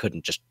 Like, I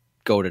couldn't just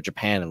go to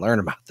Japan and learn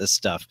about this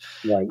stuff.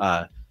 Right.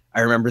 I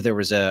remember there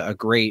was a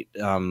great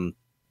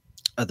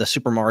the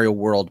Super Mario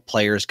World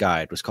Player's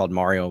Guide was called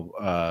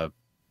Mario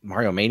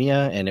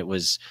Mania, and it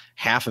was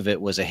half of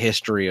it was a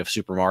history of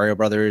Super Mario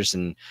Brothers,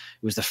 and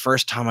it was the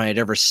first time I had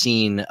ever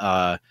seen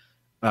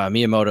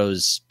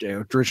Miyamoto's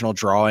original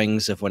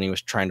drawings of when he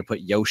was trying to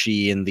put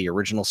Yoshi in the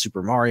original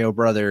Super Mario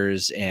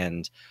Brothers,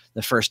 and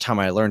the first time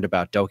I learned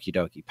about Doki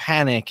Doki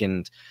Panic,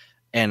 and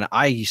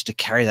I used to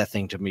carry that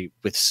thing to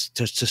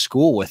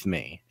school with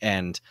me,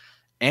 and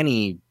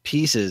any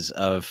pieces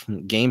of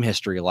game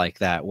history like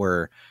that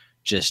were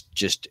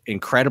just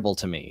incredible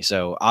to me.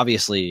 So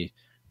obviously,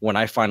 when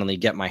I finally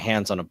get my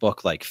hands on a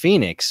book like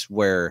Phoenix,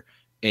 where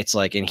it's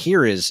like, and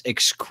here is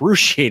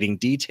excruciating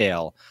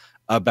detail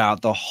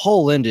about the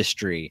whole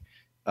industry,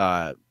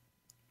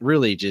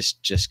 really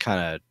just kind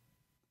of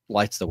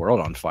lights the world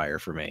on fire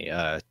for me.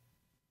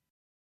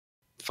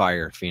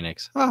 Fire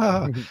Phoenix.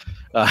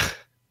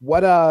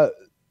 What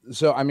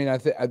so I mean, I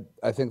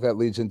think that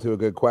leads into a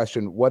good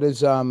question. What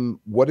is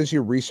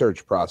your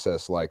research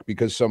process like?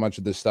 Because so much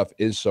of this stuff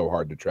is so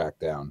hard to track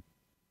down.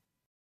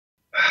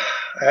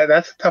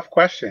 That's a tough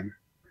question.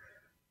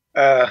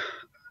 I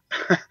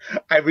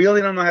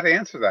really don't know how to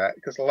answer that,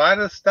 because a lot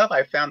of the stuff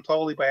I found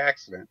totally by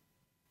accident.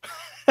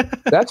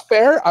 That's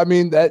fair. I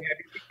mean, that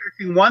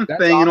one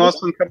thing and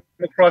also come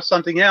across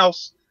something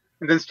else,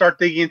 and then start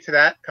digging into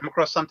that, come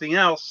across something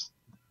else.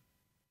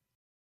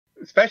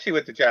 Especially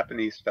with the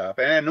Japanese stuff,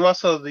 and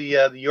also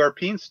the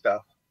European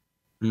stuff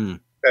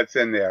that's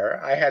in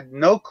there. I had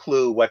no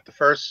clue what the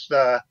first.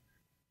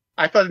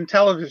 I thought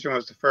Intellivision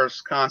was the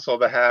first console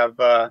to have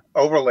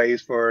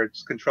overlays for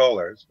its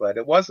controllers, but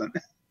it wasn't.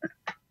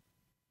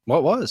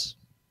 What was?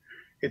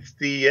 It's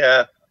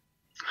the.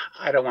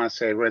 I don't want to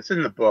say it's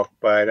in the book,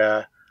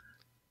 but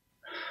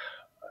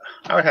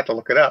I would have to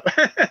look it up.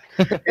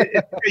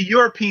 It's a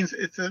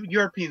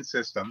European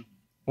system.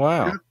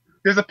 Wow.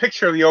 There's a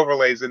picture of the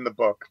overlays in the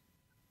book.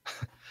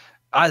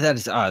 I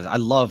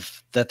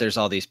love that there's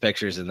all these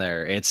pictures in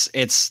there.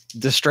 It's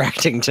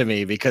distracting to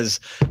me because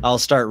I'll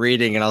start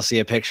reading and I'll see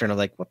a picture and I'm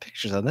like, what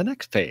picture's on the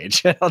next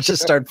page? I'll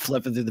just start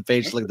flipping through the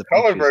page to look at the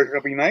color pictures. version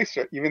will be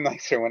nicer, even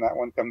nicer when that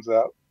one comes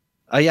out.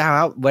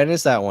 Yeah. When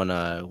is that one?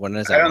 When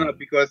is that? I don't know,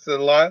 because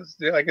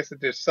like I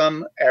said, there's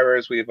some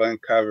errors we've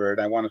uncovered.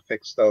 I want to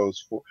fix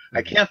those.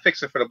 I can't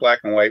fix it for the black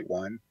and white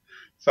one,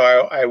 so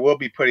I will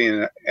be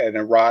putting an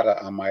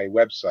errata on my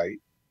website,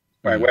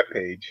 my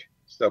webpage.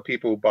 So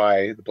people who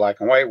buy the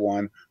black and white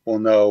one will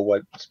know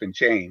what's been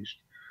changed.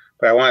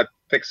 But I want to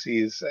fix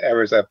these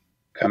errors that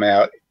come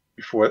out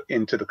before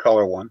into the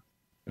color one.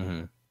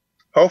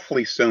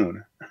 Hopefully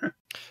soon.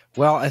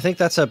 Well, I think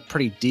that's a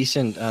pretty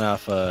decent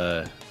enough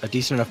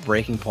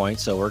breaking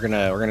point. So we're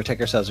gonna take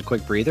ourselves a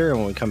quick breather, and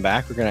when we come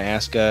back, we're gonna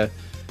ask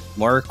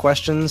more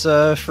questions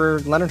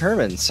for Leonard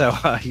Herman. So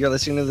you're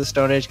listening to the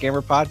Stone Age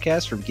Gamer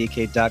podcast from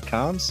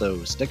Geekade.com.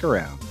 So stick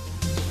around.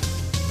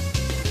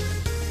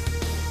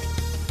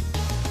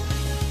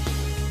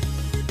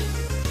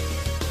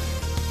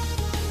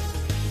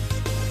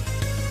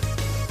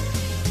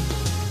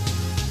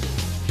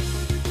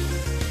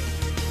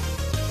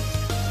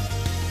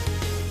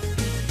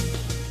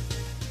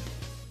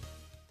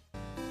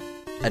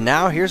 And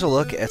now here's a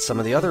look at some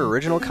of the other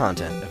original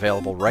content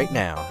available right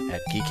now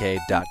at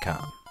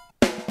Geekade.com.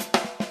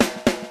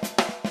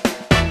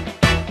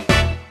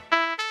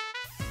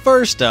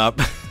 First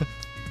up,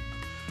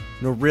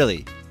 no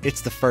really,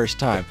 it's the first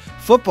time.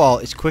 Football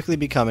is quickly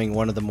becoming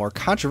one of the more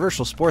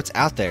controversial sports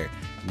out there.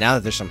 Now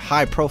that there's some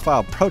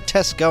high-profile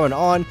protests going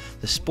on,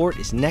 the sport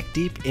is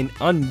neck-deep in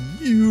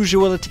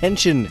unusual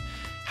attention.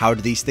 How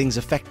do these things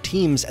affect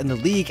teams and the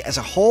league as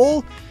a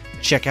whole?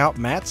 Check out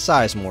Matt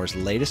Sizemore's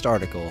latest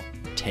article,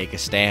 Take a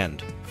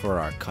Stand for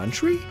Our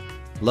Country?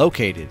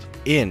 Located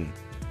in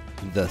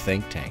the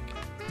Think Tank.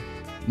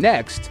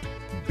 Next,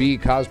 B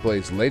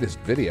Cosplay's latest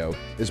video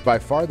is by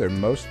far their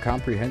most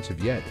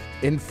comprehensive yet.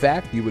 In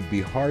fact, you would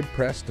be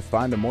hard-pressed to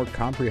find a more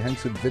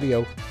comprehensive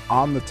video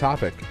on the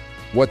topic.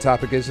 What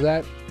topic is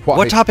that? Why,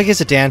 what topic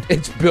is it, Dan?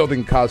 It's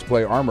building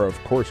cosplay armor,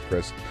 of course,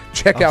 Chris.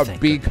 Check out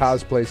B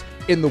Cosplay's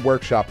In the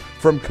Workshop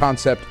from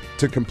concept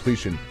to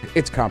completion.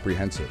 It's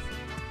comprehensive.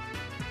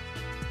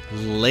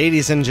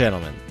 Ladies and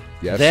gentlemen.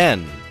 Yes.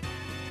 Then,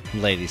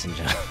 ladies and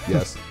gentlemen.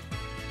 Yes.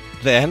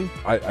 Then.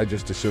 I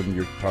just assume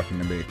you're talking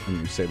to me when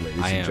you say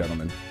ladies and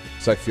gentlemen.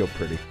 So I feel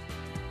pretty.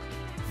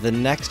 The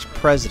next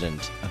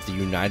president of the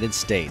United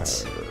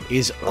States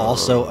is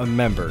also a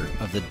member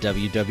of the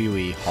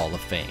WWE Hall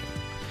of Fame.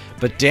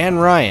 But Dan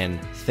Ryan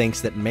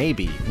thinks that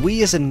maybe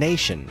we as a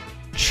nation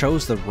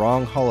chose the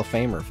wrong Hall of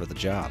Famer for the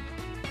job.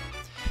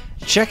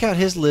 Check out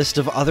his list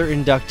of other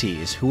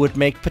inductees who would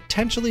make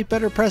potentially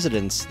better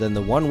presidents than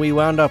the one we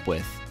wound up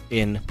with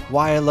in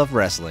Why I Love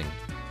Wrestling,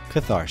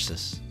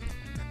 Catharsis.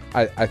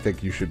 I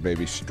think you should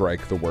maybe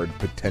strike the word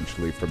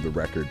potentially from the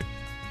record,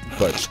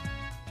 but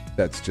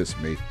that's just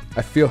me.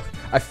 I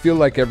feel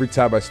like every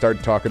time I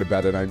start talking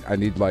about it, I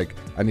need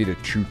a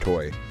chew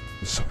toy.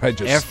 So I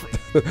just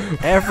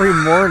every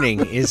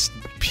morning is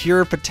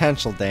pure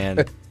potential,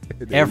 Dan.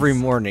 Every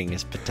morning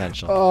is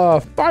potential.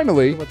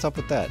 Finally, What's up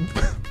with that?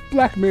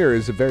 Black Mirror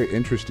is a very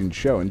interesting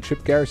show, and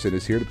Chip Garrison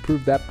is here to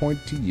prove that point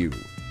to you.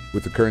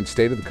 With the current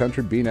state of the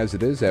country being as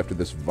it is after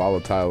this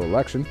volatile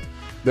election,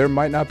 there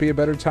might not be a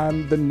better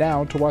time than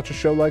now to watch a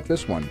show like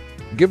this one.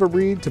 Give a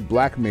read to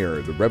Black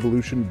Mirror. The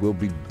revolution will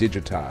be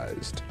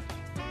digitized.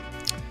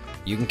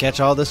 You can catch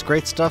all this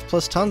great stuff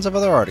plus tons of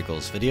other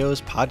articles,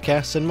 videos,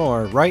 podcasts, and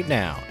more right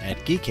now at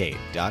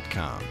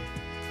geekade.com.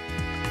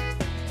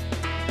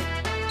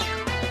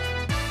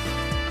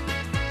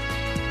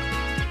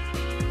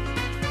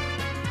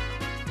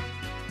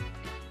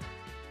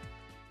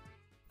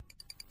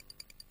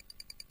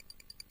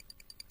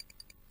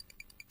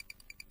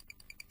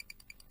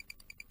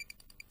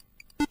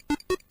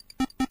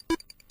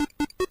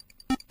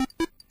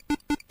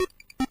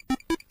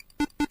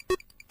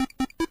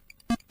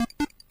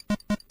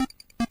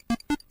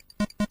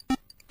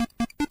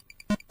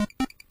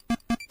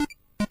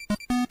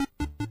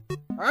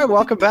 All right,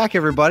 welcome back,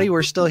 everybody.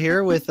 We're still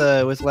here with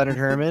Leonard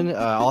Herman,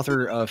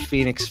 author of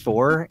Phoenix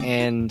 4,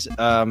 and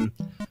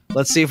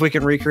let's see if we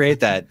can recreate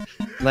that.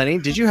 Lenny,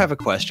 did you have a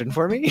question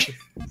for me?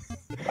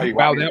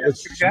 Wow, that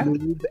was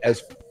smooth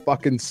as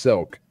fucking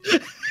silk.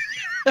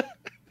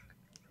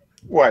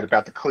 What,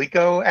 about the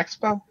Coleco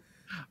Expo?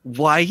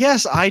 Why,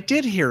 yes, I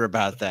did hear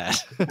about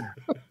that.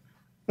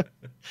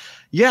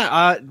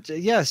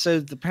 Yeah.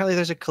 So apparently,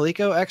 there's a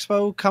Coleco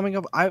Expo coming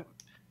up.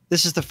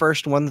 This is the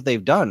first one that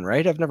they've done,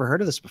 right? I've never heard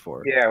of this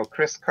before. Yeah, well,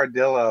 Chris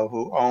Cardillo,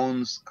 who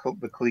owns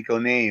the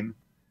Coleco name,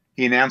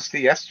 he announced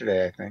it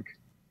yesterday, I think.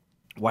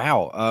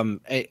 Wow.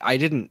 I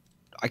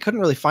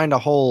couldn't really find a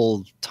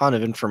whole ton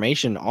of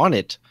information on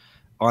it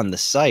on the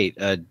site.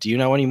 Do you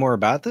know any more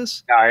about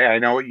this? I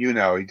know what you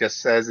know. He just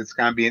says it's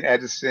going to be in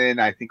Edison,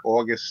 I think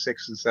August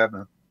 6th and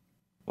 7th.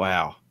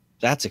 Wow,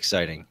 that's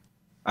exciting.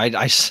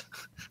 I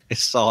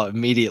saw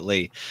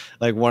immediately,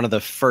 like, one of the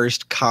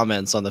first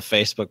comments on the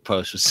Facebook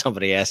post was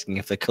somebody asking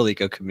if the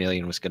Coleco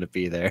Chameleon was going to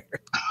be there.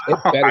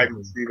 I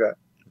didn't see that.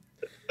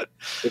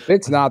 If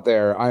it's not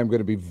there, I am going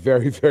to be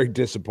very, very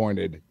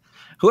disappointed.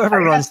 Whoever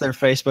runs their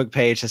Facebook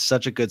page has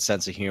such a good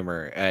sense of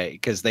humor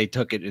because they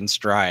took it in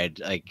stride.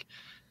 Like,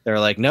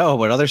 they're like, no,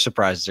 what other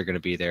surprises are going to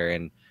be there?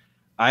 And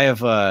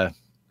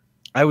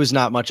I was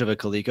not much of a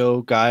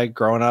Coleco guy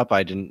growing up.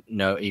 I didn't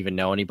even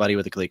know anybody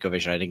with a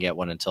ColecoVision. I didn't get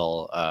one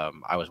until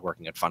I was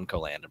working at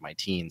FuncoLand in my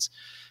teens.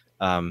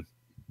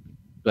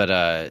 But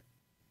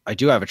I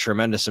do have a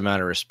tremendous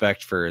amount of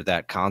respect for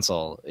that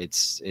console.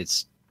 It's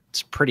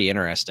pretty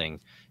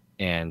interesting,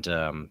 and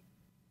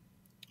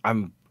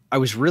I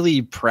was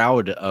really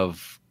proud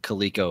of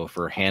Coleco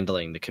for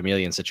handling the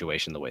Chameleon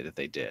situation the way that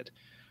they did.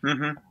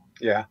 Mm-hmm.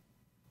 Yeah,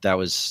 that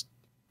was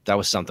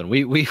something.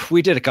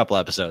 We did a couple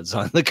episodes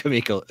on the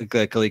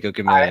Coleco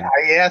Chameleon.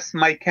 I asked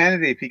Mike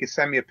Kennedy if he could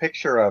send me a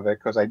picture of it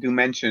because I do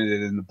mention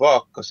it in the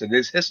book because it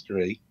is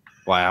history.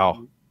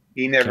 Wow.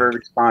 He never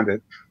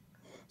responded.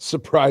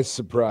 Surprise,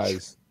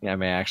 surprise. Yeah, I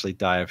may actually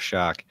die of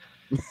shock.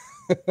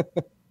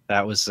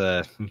 That was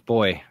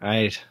boy.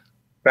 But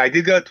I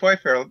did go to Toy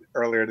Fair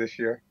earlier this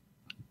year.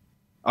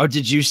 Oh,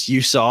 did you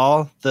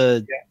saw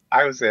the? Yeah,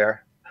 I was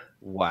there.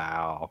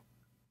 Wow.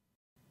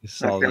 That's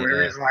the only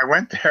reason I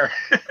went there.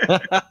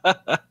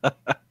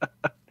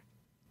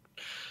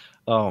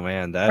 Oh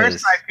man, that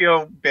person I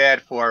feel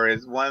bad for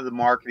is one of the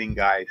marketing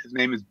guys. His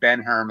name is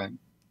Ben Herman.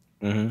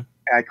 Mm-hmm. And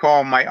I call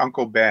him my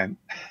Uncle Ben.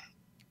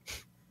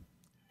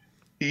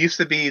 He used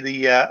to be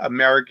the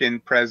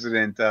American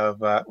president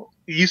of.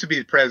 He used to be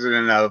the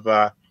president of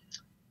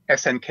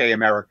SNK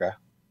America.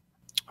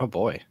 Oh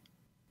boy.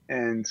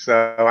 And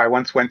so I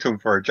once went to him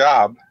for a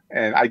job,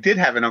 and I did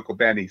have an Uncle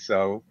Benny.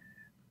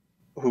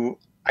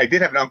 I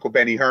did have an Uncle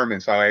Benny Herman,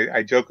 so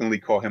I jokingly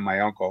call him my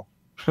uncle.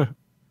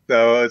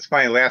 So it's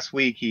funny. Last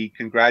week he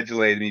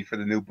congratulated me for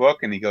the new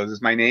book, and he goes,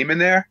 "Is my name in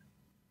there?"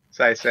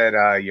 So I said,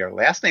 "Your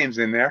last name's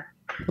in there."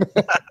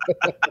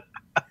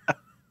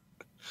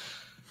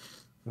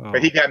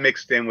 But he got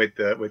mixed in with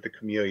the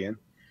Chameleon.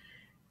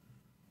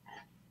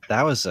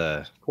 That was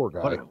a poor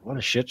guy. What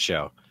a shit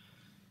show.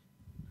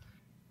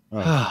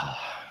 Oh,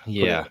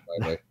 yeah.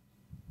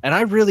 And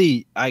I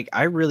really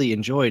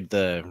enjoyed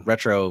the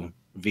retro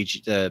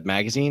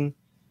magazine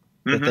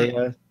that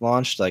they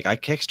launched. Like, I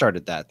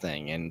kickstarted that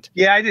thing, and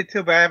yeah, I did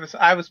too. But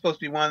I was supposed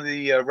to be one of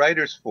the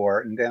writers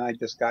for it, and then I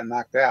just got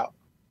knocked out.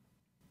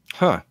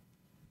 Huh.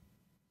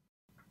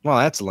 Well,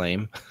 that's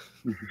lame.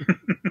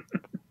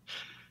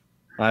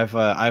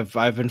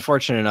 I've been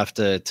fortunate enough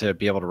to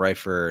be able to write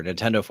for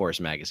Nintendo Force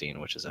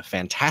magazine, which is a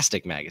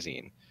fantastic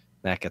magazine.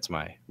 That gets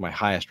my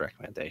highest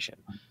recommendation.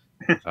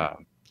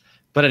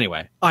 But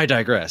anyway, I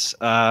digress.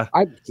 I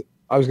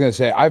was going to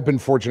say, I've been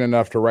fortunate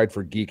enough to write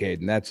for Geekade,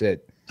 and that's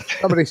it.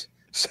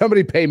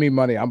 Somebody pay me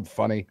money. I'm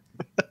funny.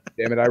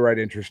 Damn it, I write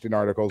interesting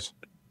articles.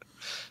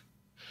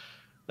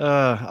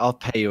 I'll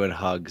pay you in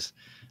hugs.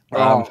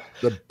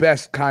 The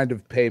best kind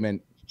of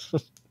payment.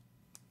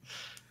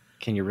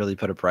 Can you really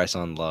put a price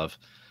on love?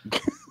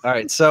 All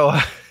right, so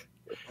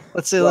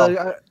let's see.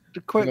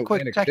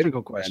 Quick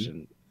technical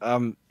question.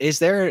 Is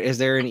there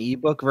an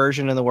ebook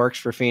version in the works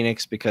for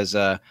Phoenix? Because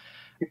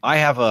I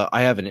have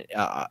an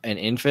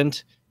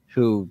infant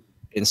who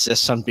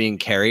insists on being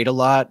carried a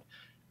lot,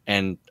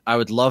 and I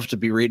would love to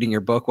be reading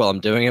your book while I'm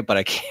doing it, but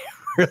I can't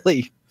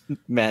really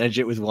manage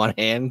it with one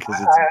hand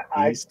because it's a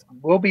I beast.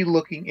 will be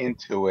looking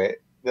into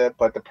it.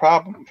 But the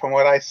problem, from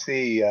what I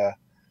see,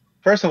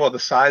 first of all, the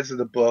size of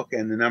the book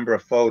and the number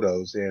of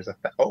photos, there's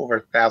over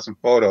 1,000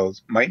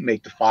 photos, might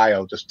make the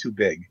file just too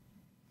big.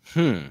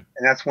 And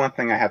that's one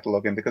thing I have to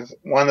look into, because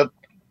one of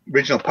the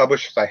original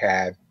publishers I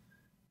had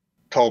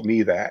told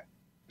me that.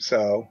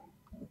 So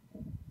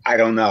I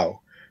don't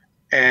know.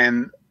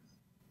 And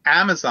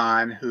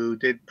Amazon, who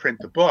did print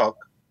the book,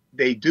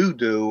 they do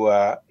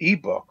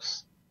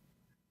ebooks,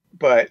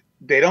 but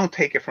they don't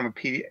take it from a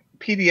PDF.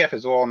 PDF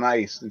is all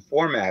nice and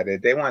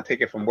formatted. They want to take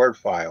it from Word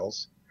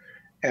files.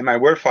 And my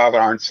Word files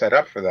aren't set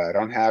up for that. I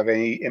don't have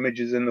any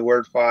images in the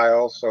Word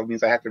file, so it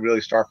means I have to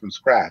really start from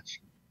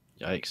scratch.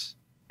 Yikes.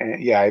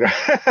 And yeah, I don't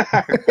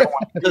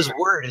want to Because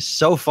Word is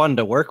so fun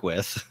to work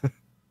with.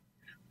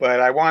 But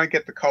I want to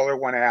get the color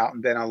one out,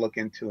 and then I'll look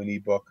into an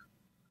ebook.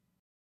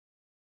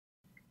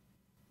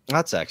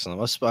 That's excellent.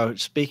 Well,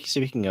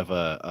 speaking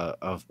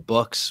of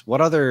books,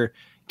 what other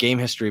game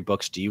history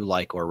books do you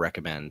like or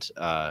recommend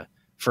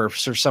for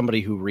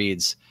somebody who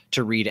reads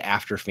to read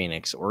after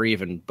Phoenix or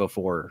even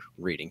before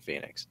reading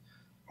Phoenix?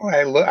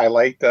 Well, I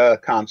like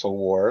Console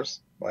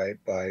Wars by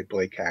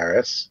Blake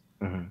Harris.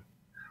 Mm-hmm.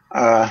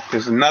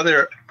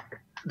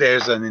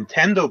 There's a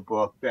Nintendo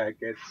book that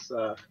gets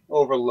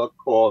overlooked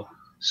called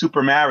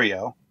Super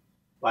Mario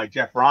by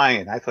Jeff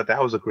Ryan. I thought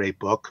that was a great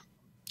book.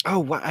 Oh,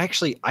 well,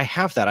 actually, I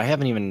have that. I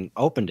haven't even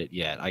opened it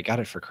yet. I got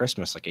it for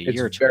Christmas like a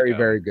year or two very, ago.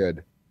 very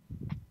good.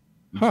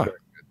 Huh.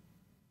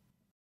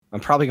 I'm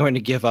probably going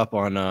to give up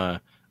on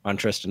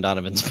Tristan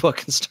Donovan's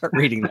book and start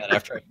reading that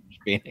after I finish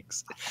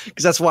Phoenix,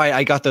 because that's why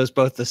I got those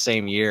both the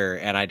same year,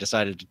 and I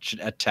decided to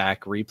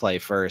attack Replay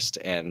first,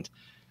 and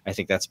I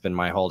think that's been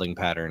my holding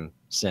pattern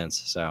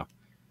since.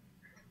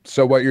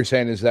 So what you're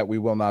saying is that we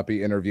will not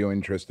be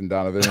interviewing Tristan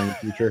Donovan in the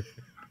future?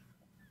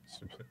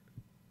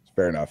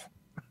 Fair enough.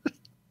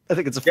 I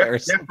think it's a fair.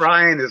 Jeff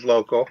Ryan is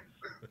local.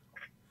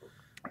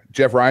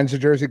 Jeff Ryan's a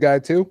Jersey guy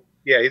too?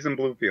 Yeah, he's in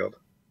Bluefield.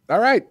 All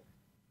right.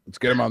 Let's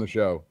get him on the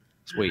show.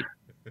 Sweet.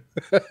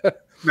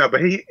 No,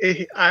 but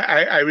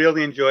I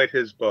really enjoyed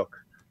his book.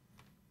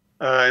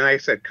 And like I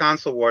said,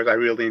 Console Wars, I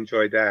really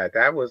enjoyed that.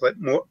 That was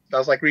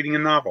like reading a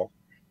novel.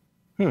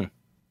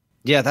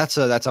 Yeah, that's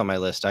on my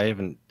list. I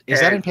haven't. Is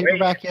that in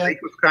paperback yet?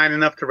 Blake was kind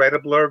enough to write a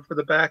blurb for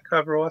the back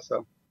cover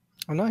also.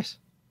 Oh, nice.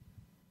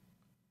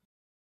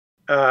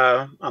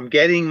 I'm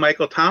getting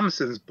Michael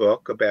Thomason's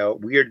book about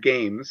weird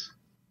games.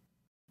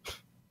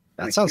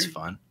 That sounds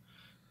fun.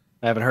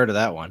 I haven't heard of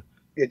that one.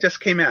 It just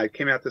came out. It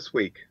came out this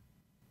week.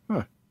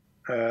 Huh.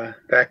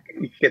 That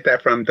you can get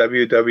that from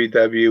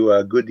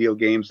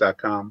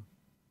www.gooddealgames.com.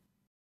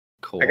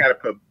 Cool. I got to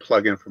put a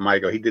plug in for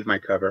Michael. He did my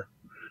cover.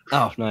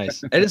 Oh,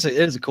 nice. It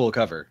is a cool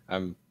cover.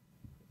 I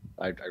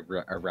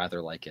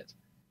rather like it.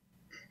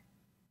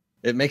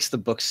 It makes the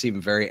book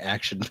seem very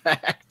action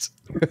packed.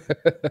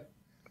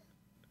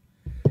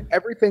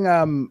 Everything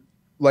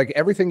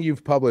everything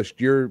you've published,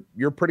 you're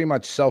pretty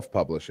much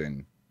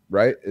self-publishing,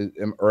 right?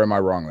 Or am I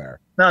wrong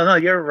there? No,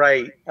 you're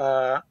right.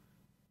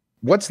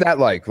 What's that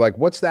like? Like,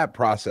 what's that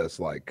process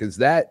like? Because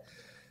that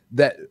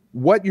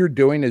what you're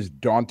doing is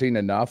daunting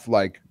enough.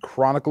 Like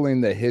chronicling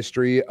the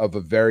history of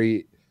a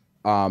very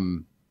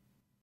complex,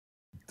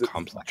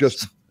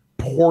 just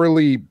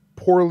poorly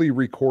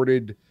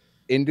recorded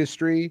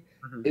industry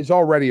is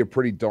already a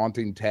pretty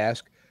daunting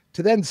task.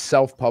 To then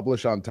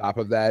self-publish on top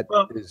of that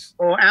is...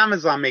 Well,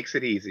 Amazon makes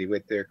it easy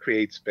with their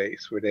Create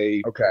Space, where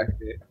they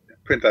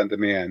print on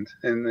demand.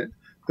 And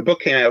the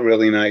book came out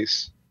really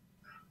nice.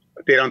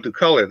 They don't do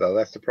color, though.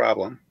 That's the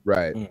problem.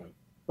 Right.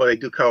 Well, they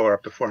do color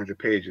up to 400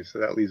 pages, so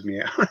that leaves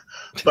me out.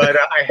 But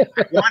I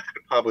wanted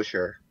a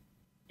publisher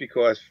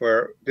because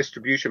for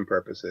distribution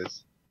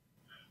purposes.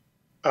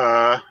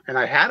 And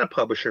I had a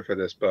publisher for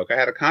this book. I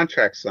had a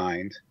contract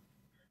signed,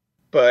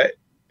 but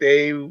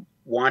they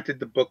wanted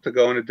the book to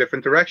go in a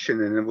different direction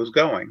than it was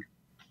going.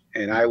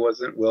 And I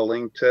wasn't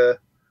willing to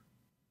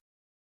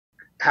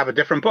have a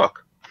different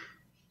book.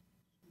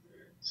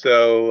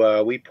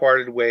 So we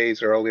parted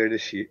ways early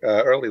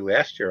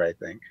last year, I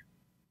think.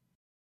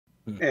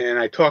 And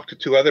I talked to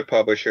two other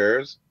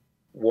publishers.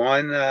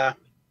 One,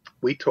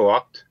 we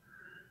talked,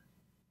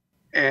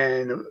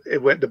 and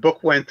the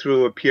book went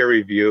through a peer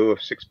review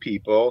of 6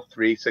 people.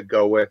 3 said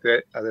go with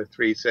it. Other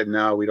 3 said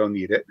no, we don't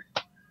need it.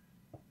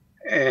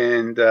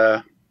 And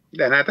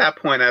then at that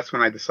point, that's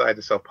when I decided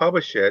to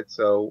self-publish it.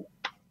 So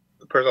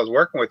the person I was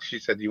working with, she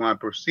said, "Do you want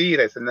to proceed?"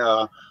 I said,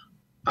 "No,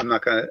 I'm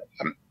not gonna.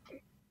 I'm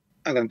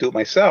gonna do it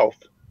myself."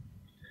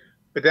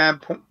 But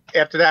then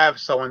after that,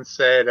 someone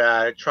said,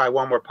 "Try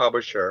one more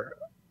publisher."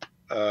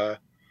 And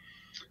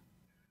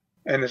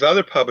this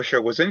other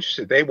publisher was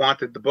interested. They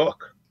wanted the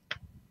book,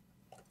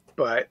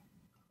 but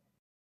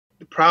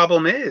the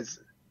problem is,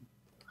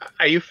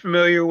 are you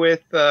familiar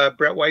with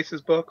Brett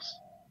Weiss's books?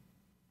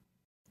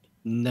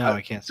 No, I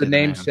can't say the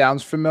name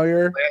sounds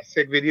familiar.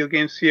 Classic video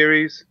game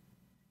series.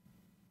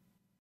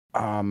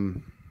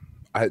 I'm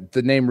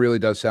The name really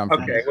does sound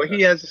Okay, familiar. well,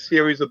 he has a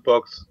series of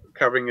books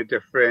covering a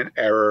different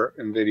era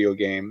in video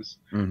games,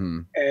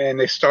 Mm-hmm. and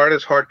they start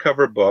as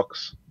hardcover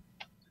books,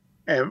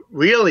 and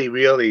really,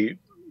 really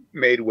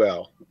made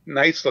well.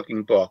 Nice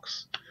looking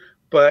books,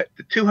 but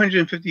the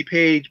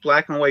 250-page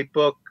black and white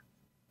book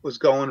was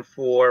going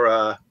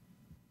for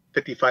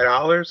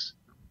 $55.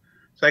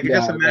 So I could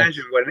just Yeah,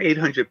 imagine what an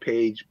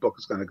 800-page book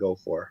is going to go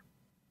for.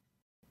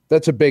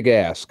 that's a big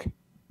ask.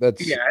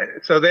 That's Yeah,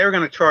 so they were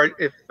going to charge,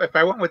 if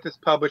I went with this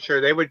publisher,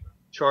 they would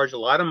charge a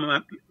lot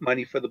of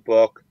money for the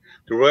book.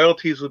 The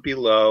royalties would be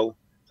low.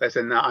 So I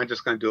said, no, I'm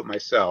just going to do it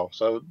myself.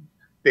 So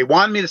they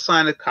wanted me to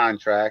sign a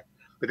contract,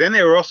 but then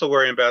they were also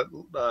worrying about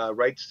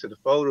rights to the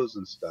photos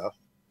and stuff.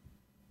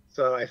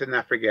 So I said,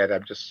 nah, forget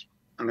it.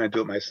 I'm going to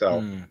do it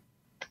myself.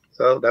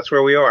 So that's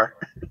where we are.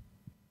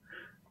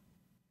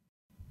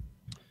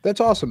 That's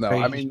awesome, though.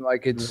 I mean,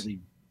 like it's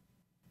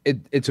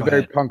a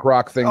very punk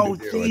rock thing to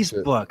do. These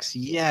books.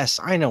 Yes,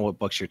 I know what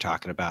books you're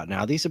talking about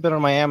now. These have been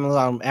on my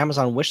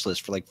Amazon wish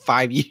list for like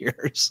 5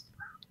 years.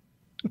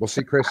 Well,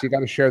 see, Kris, you got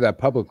to share that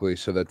publicly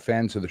so that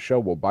fans of the show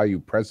will buy you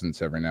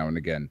presents every now and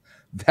again.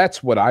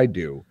 That's what I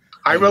do.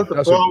 I wrote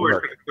the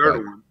foreword for the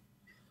third one.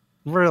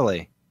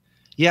 Really?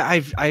 Yeah,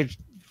 I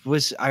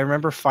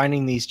remember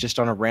finding these just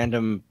on a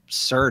random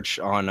search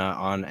on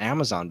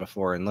Amazon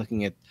before and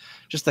looking at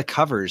just the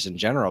covers in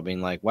general,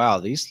 being like, wow,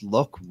 these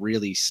look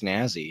really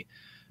snazzy.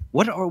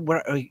 What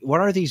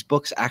are these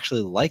books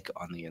actually like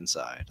on the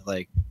inside?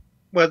 Like,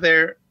 well,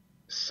 they're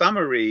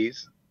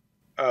summaries.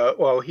 I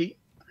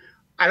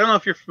don't know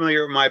if you're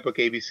familiar with my book,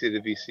 ABC to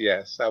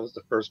VCS. That was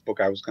the first book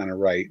I was going to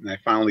write, and I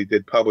finally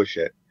did publish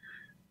it.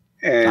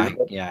 And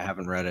I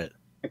haven't read it.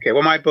 Okay,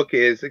 well, my book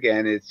is,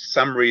 again, it's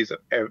summaries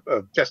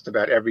of just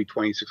about every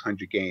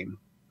 2600 game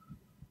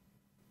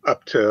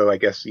up to, I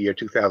guess, the year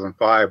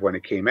 2005 when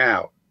it came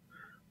out.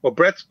 Well,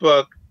 Brett's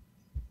book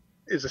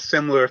is a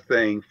similar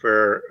thing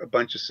for a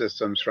bunch of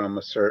systems from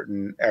a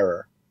certain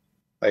era.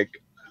 Like,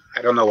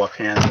 I don't know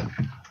offhand.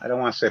 I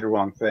don't want to say the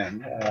wrong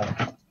thing.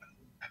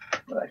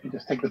 But I can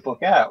just take the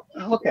book out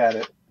and look at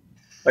it.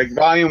 Like,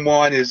 volume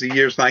 1 is the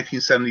years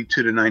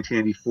 1972 to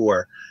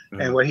 1984.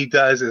 Mm-hmm. And what he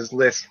does is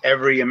list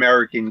every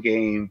American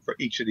game for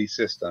each of these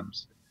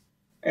systems.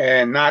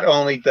 And not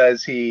only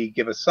does he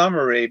give a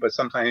summary, but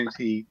sometimes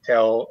he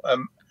tell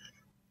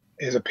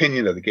his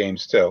opinion of the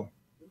games too,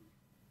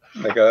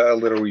 like a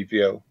little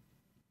review.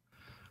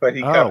 But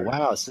he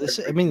wow! So this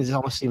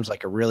almost seems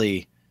like a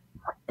really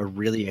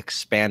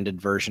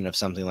expanded version of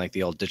something like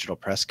the old digital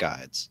press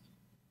guides.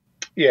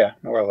 Yeah,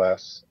 more or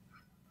less.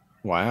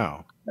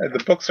 Wow.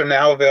 The books are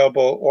now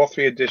available. All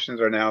 3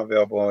 editions are now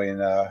available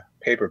in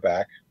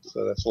paperback,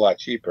 so that's a lot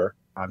cheaper.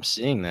 I'm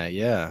seeing that,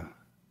 yeah.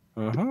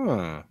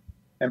 Uh-huh.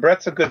 And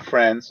Brett's a good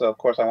friend, so of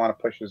course I want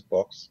to push his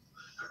books.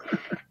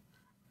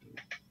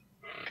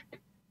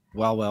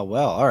 Well.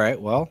 All right.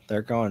 Well,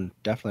 they're going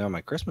definitely on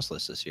my Christmas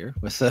list this year.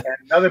 And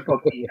another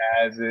book he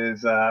has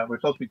is we're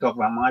supposed to be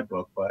talking about my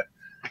book, but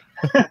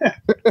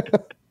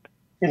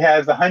he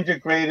has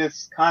 100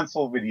 greatest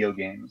console video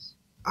games.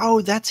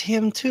 Oh, that's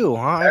him too,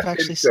 huh? I've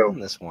actually seen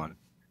this one.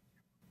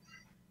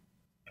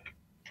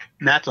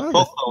 And that's a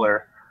full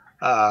color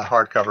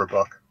hardcover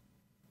book.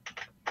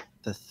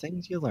 The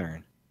things you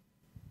learn.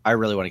 I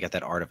really want to get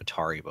that Art of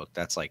Atari book.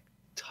 That's like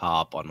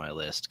top on my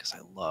list because I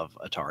love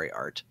Atari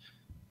art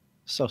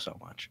so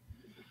much.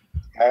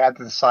 I had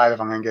to decide if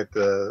I'm going to get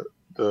the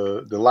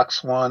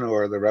deluxe one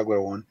or the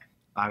regular one.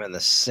 I'm in the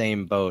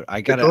same boat.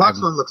 The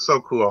deluxe one looks so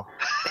cool.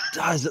 It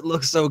does. It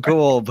looks so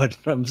cool, but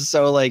I'm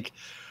so like.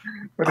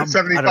 But it's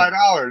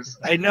 $75.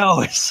 I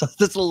know.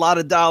 That's a lot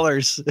of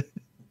dollars.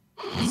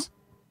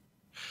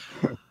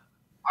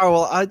 Oh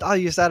well, I'll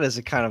use that as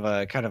a kind of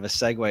a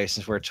segue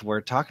since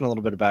we're talking a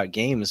little bit about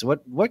games.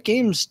 What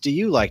games do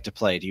you like to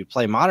play? Do you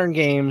play modern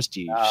games?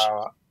 Do you?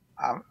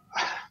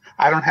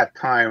 I don't have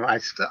time.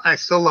 I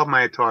still love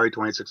my Atari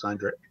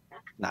 2600.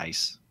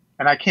 Nice.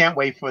 And I can't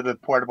wait for the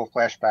portable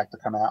flashback to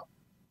come out.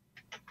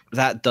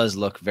 That does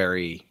look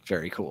very,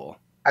 very cool.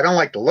 I don't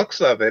like the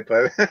looks of it,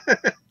 but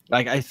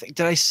like I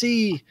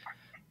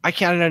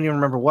don't even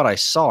remember what I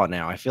saw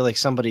now. I feel like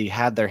somebody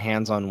had their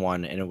hands on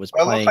one and it was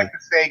playing. It looks like the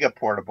Sega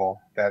portable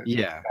that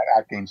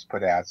AtGames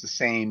put out. It's the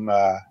same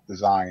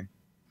design.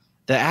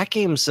 The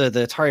AtGames,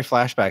 the Atari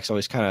flashbacks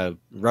always kind of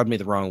rubbed me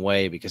the wrong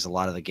way because a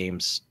lot of the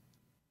games,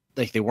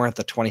 like they weren't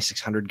the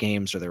 2600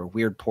 games or they were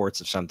weird ports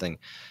of something.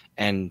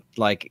 And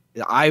like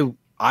I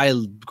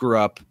grew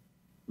up,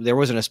 there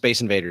wasn't a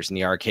Space Invaders in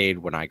the arcade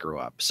when I grew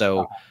up.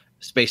 So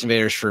Space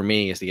Invaders for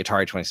me is the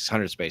Atari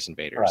 2600 Space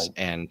Invaders. Right.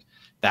 And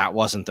that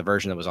wasn't the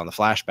version that was on the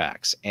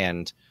flashbacks.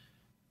 And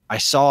I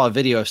saw a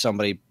video of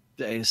somebody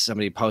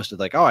posted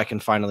like, oh, I can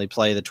finally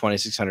play the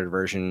 2600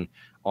 version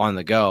on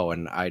the go.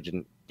 And I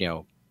didn't,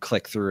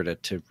 click through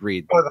it to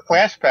read. Well, the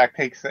flashback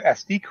takes the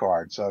SD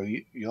card. So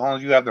as long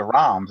as you have the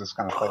ROMs, it's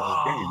going to play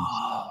those games.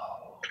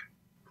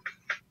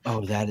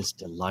 Oh, that is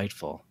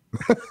delightful.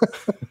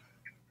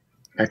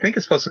 I think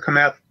it's supposed to come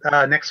out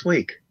next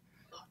week.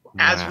 Wow.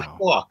 As we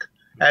talk,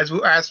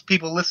 as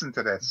people listen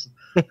to this.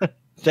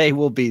 they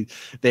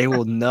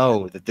will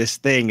know that this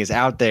thing is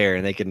out there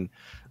and they can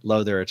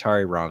load their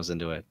Atari ROMs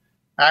into it.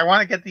 I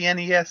want to get the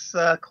NES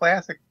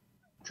Classic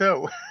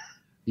too.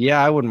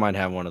 Yeah, I wouldn't mind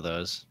having one of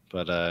those,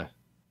 but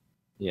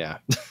yeah.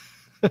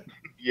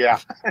 Yeah.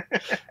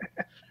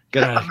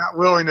 Good. I'm not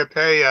willing to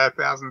pay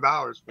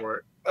 $1,000 for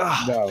it.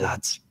 Oh, No.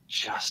 that's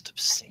just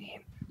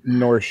obscene.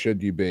 Nor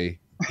should you be.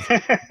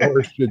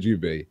 Nor should you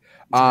be.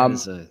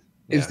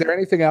 Is there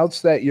anything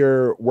else that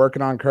you're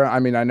working on currently? I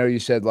mean, I know you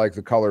said like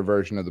the color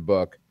version of the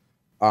book,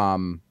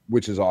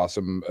 which is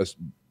awesome.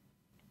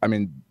 I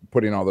mean,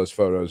 putting all those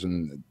photos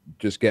and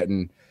just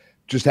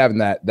having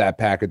that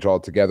package all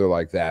together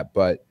like that.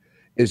 But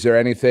is there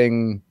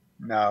anything?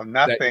 No,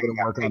 nothing. That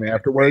you're working on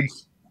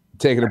afterwards?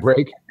 Taking a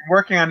break? I'm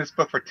working on this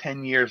book for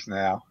 10 years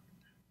now.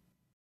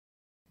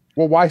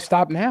 Well, why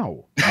stop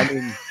now? I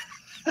mean,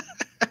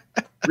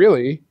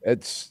 really,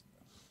 it's.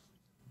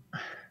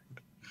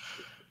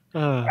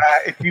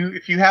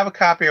 If you have a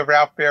copy of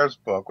Ralph Baer's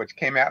book, which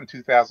came out in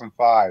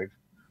 2005,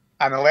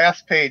 on the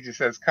last page it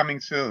says "Coming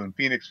soon,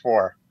 Phoenix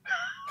 4."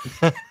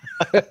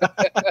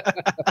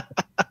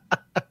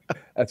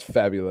 That's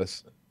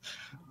fabulous.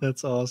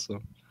 That's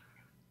awesome.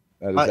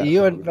 That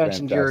you had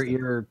mentioned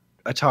your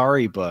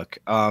Atari book.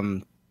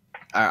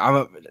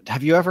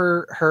 Have you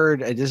ever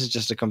heard? This is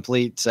just a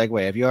complete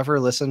segue. Have you ever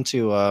listened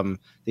to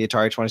the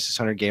Atari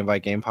 2600 Game by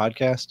Game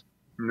podcast?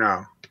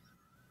 No.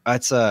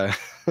 It's I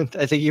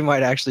think you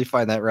might actually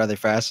find that rather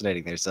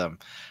fascinating. There's a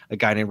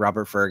guy named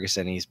Robert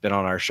Ferguson. He's been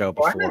on our show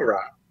before. Oh, I know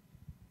Rob.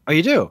 Oh,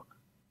 you do?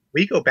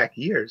 We go back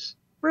years.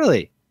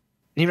 Really?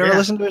 You've never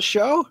listened to his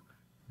show?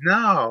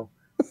 No.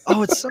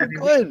 Oh, it's so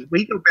good.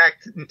 We go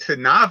back to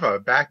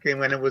Nava, back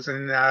when it was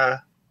in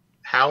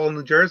Howell,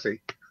 New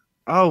Jersey.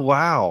 Oh,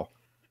 wow.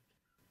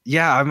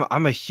 Yeah,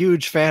 I'm a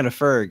huge fan of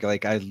Ferg.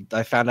 Like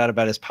I found out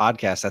about his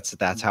podcast.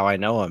 That's how I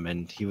know him,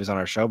 and he was on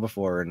our show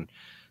before. And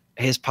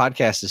his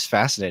podcast is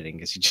fascinating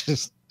because he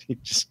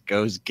just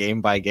goes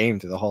game by game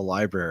through the whole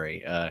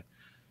library. I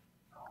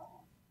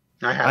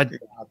have to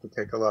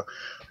take a look.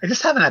 I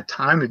just haven't had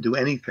time to do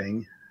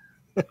anything.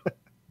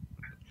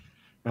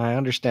 I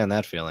understand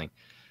that feeling.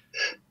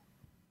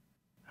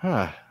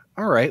 Huh.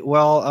 All right.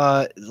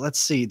 Well, let's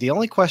see. The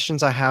only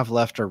questions I have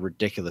left are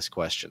ridiculous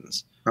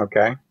questions.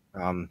 Okay.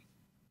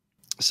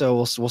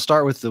 So we'll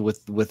start with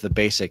the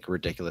basic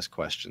ridiculous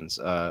questions.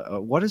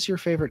 What is your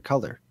favorite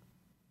color?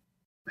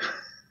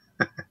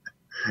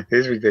 It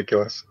is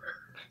ridiculous.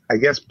 I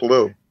guess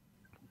blue.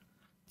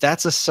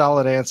 That's a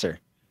solid answer.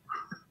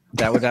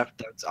 That's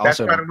also. That's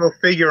got a little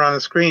figure on the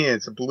screen.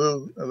 It's a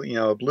blue,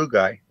 a blue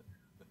guy.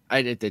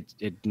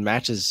 It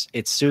matches.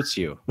 It suits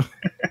you.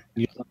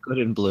 You look good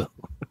in blue.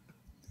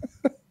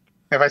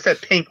 If I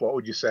said pink, what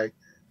would you say?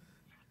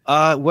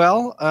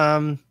 Well,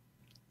 I'm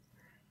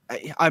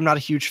not a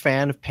huge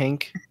fan of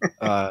pink.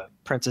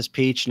 Princess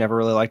Peach, never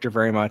really liked her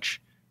very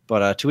much.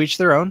 But to each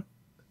their own.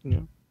 You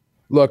know.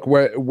 Look,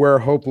 we're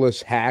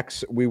hopeless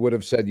hacks. We would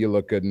have said you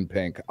look good in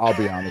pink. I'll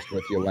be honest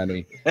with you,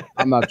 Lenny.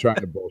 I'm not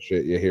trying to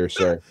bullshit you here,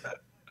 sir.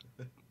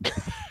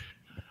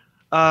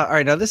 All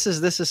right, now this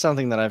is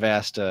something that I've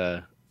asked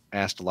a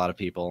lot of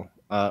people.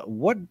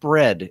 What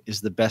bread is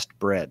the best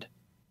bread?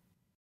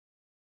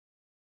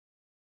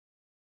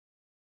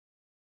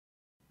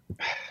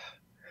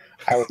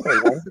 I would say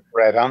Wonder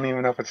Bread. I don't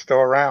even know if it's still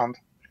around,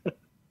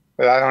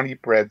 but I don't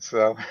eat bread,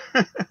 so.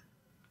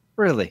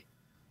 Really?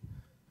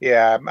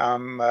 Yeah,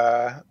 I'm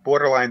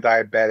borderline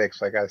diabetic,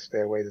 so I got to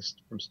stay away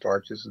from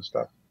starches and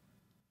stuff.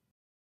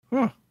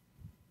 Huh.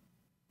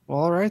 Well,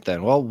 all right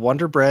then. Well,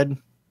 Wonder Bread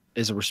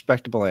is a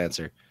respectable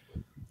answer.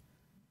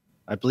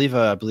 I believe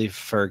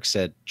Ferg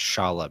said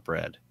challah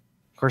bread.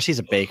 Of course, he's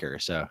a baker,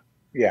 so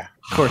yeah.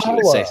 Of course, he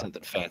would say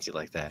something fancy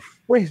like that.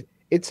 Wait,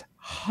 it's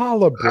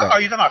challah bread.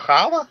 Are you talking about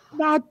challah?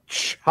 Not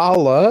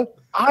challah.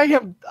 I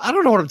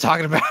don't know what I'm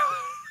talking about.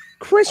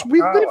 Kris,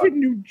 we live in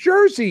New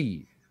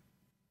Jersey.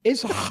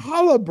 It's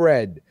challah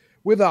bread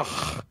with a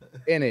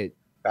in it.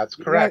 That's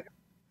correct.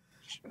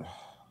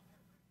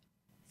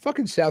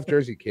 Fucking South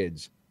Jersey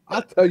kids.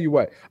 I'll tell you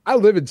what. I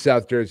live in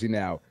South Jersey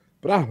now,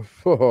 but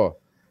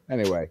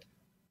anyway.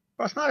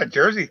 Well, it's not a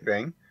Jersey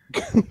thing.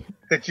 It's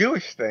a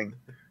Jewish thing.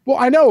 Well,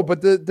 I know,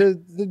 but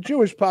the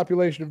Jewish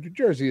population of New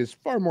Jersey is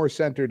far more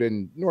centered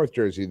in North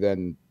Jersey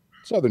than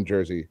Southern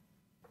Jersey.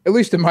 At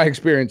least in my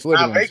experience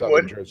living in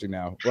Southern Jersey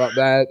now.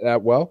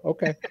 Well,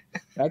 okay.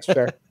 That's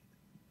fair.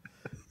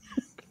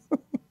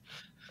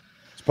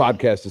 This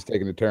podcast is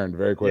taking a turn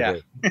very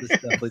quickly. Yeah,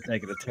 it's definitely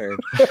taking a turn.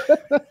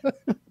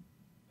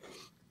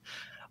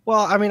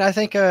 Well, I mean, I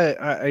think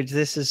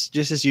this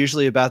is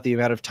usually about the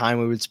amount of time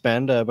we would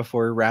spend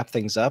before we wrap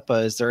things up.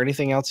 Is there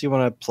anything else you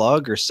want to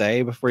plug or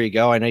say before you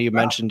go? I know you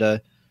mentioned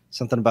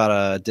something about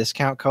a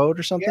discount code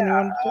or something.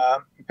 Yeah,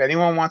 if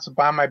anyone wants to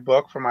buy my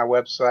book from my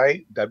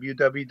website,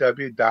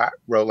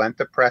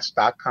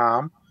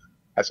 www.rolentapress.com.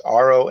 That's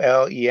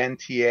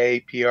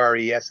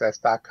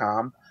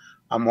ROLENTAPRESS.com.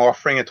 I'm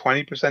offering a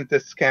 20%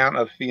 discount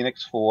of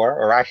Phoenix 4,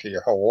 or actually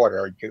your whole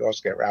order. You can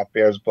also get Ralph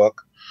Baer's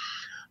book.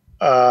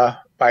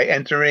 By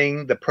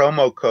entering the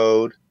promo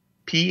code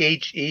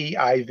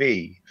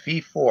PHEIV,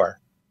 V4.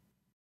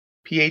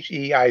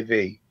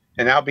 PHEIV,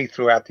 and that'll be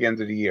throughout the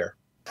end of the year.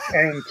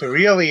 And to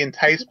really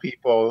entice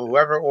people,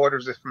 whoever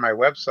orders it from my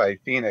website,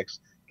 Phoenix,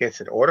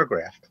 gets it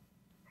autographed.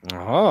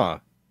 Uh-huh.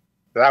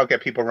 So that'll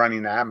get people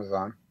running to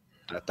Amazon.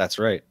 That's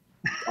right.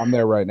 I'm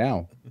there right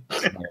now.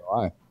 Not gonna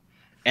lie.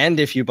 And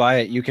if you buy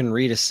it, you can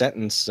read a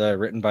sentence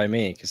written by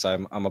me because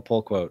I'm a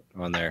pull quote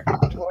on there.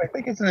 Well, I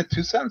think isn't it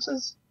 2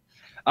 sentences?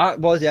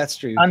 Well, that's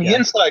true. On the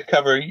inside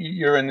cover,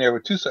 you're in there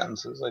with 2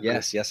 sentences.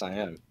 Yes, I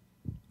am.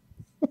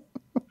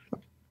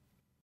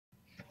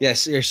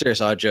 Yes, you're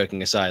serious. All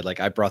joking aside, like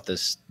I brought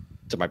this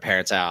to my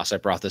parents' house. I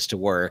brought this to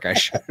work. I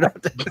showed up.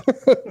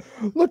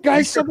 Look,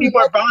 guys, Some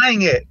people are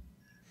buying it.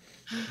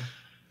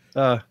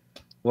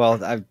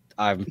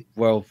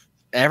 Well,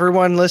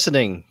 everyone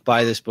listening,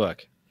 buy this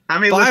book.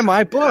 Buy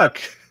my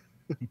book.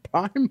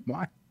 Buy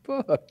my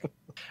book.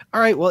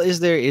 All right. Well, is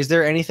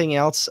there anything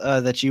else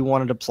that you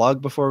wanted to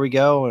plug before we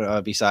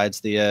go?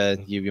 Besides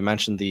the you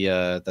mentioned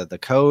the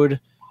code.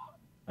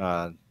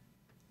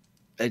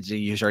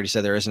 You already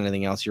said there isn't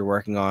anything else you're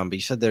working on, but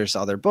you said there's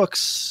other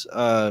books.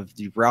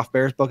 The Ralph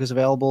Baer's book is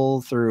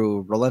available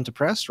through Rolenta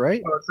Press,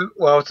 right?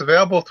 Well, it's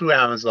available through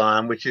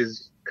Amazon, which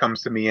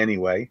comes to me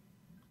anyway,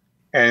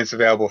 and it's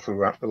available through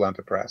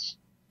Rolenta Press.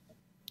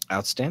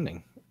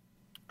 Outstanding.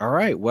 All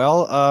right.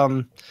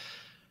 Well,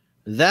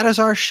 that is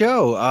our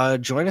show.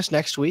 Join us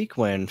next week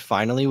when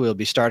finally we'll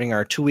be starting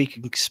our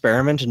 2-week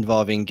experiment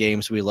involving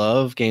games we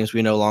love, games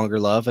we no longer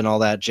love, and all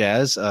that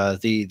jazz.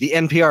 The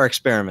NPR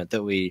experiment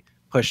that we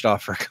pushed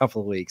off for a couple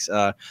of weeks.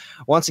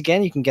 Once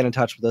again, you can get in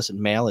touch with us at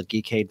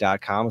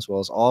mail@geekade.com, as well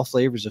as all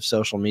flavors of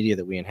social media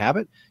that we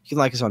inhabit. You can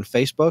like us on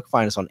Facebook,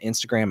 find us on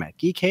Instagram at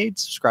Geekade,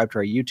 subscribe to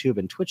our YouTube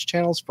and Twitch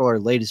channels for our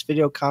latest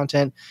video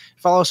content,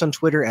 follow us on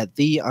Twitter at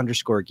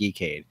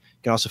 @the_Geekade.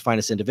 You can also find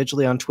us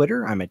individually on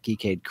Twitter. I'm at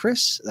Geekade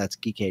Kris, that's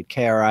Geekade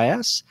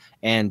KRIS,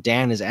 and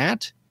Dan is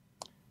at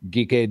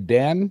Geekade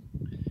Dan.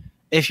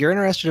 If you're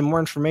interested in more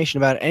information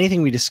about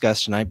anything we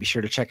discussed tonight, be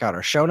sure to check out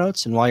our show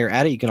notes. And while you're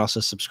at it, you can also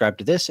subscribe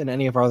to this and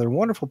any of our other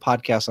wonderful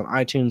podcasts on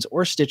iTunes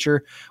or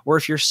Stitcher. Or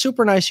if you're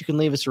super nice, you can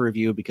leave us a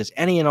review because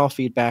any and all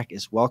feedback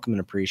is welcome and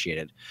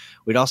appreciated.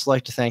 We'd also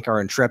like to thank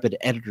our intrepid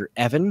editor,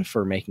 Evan,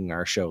 for making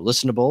our show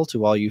listenable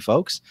to all you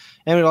folks.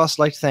 And we'd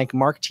also like to thank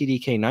Mark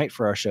TDK Knight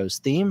for our show's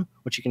theme,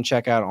 which you can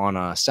check out on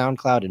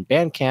SoundCloud and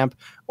Bandcamp,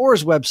 or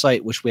his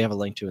website, which we have a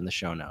link to in the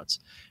show notes.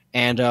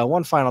 And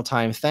one final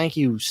time, thank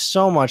you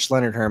so much,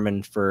 Leonard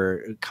Herman,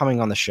 for coming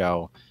on the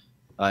show.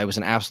 It was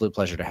an absolute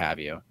pleasure to have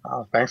you.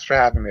 Oh, thanks for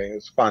having me. It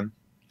was fun.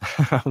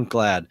 I'm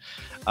glad.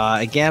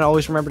 Again,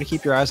 always remember to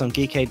keep your eyes on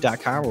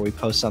Geekade.com, where we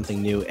post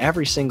something new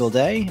every single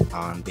day.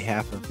 On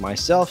behalf of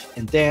myself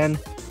and Dan,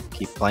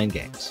 keep playing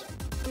games.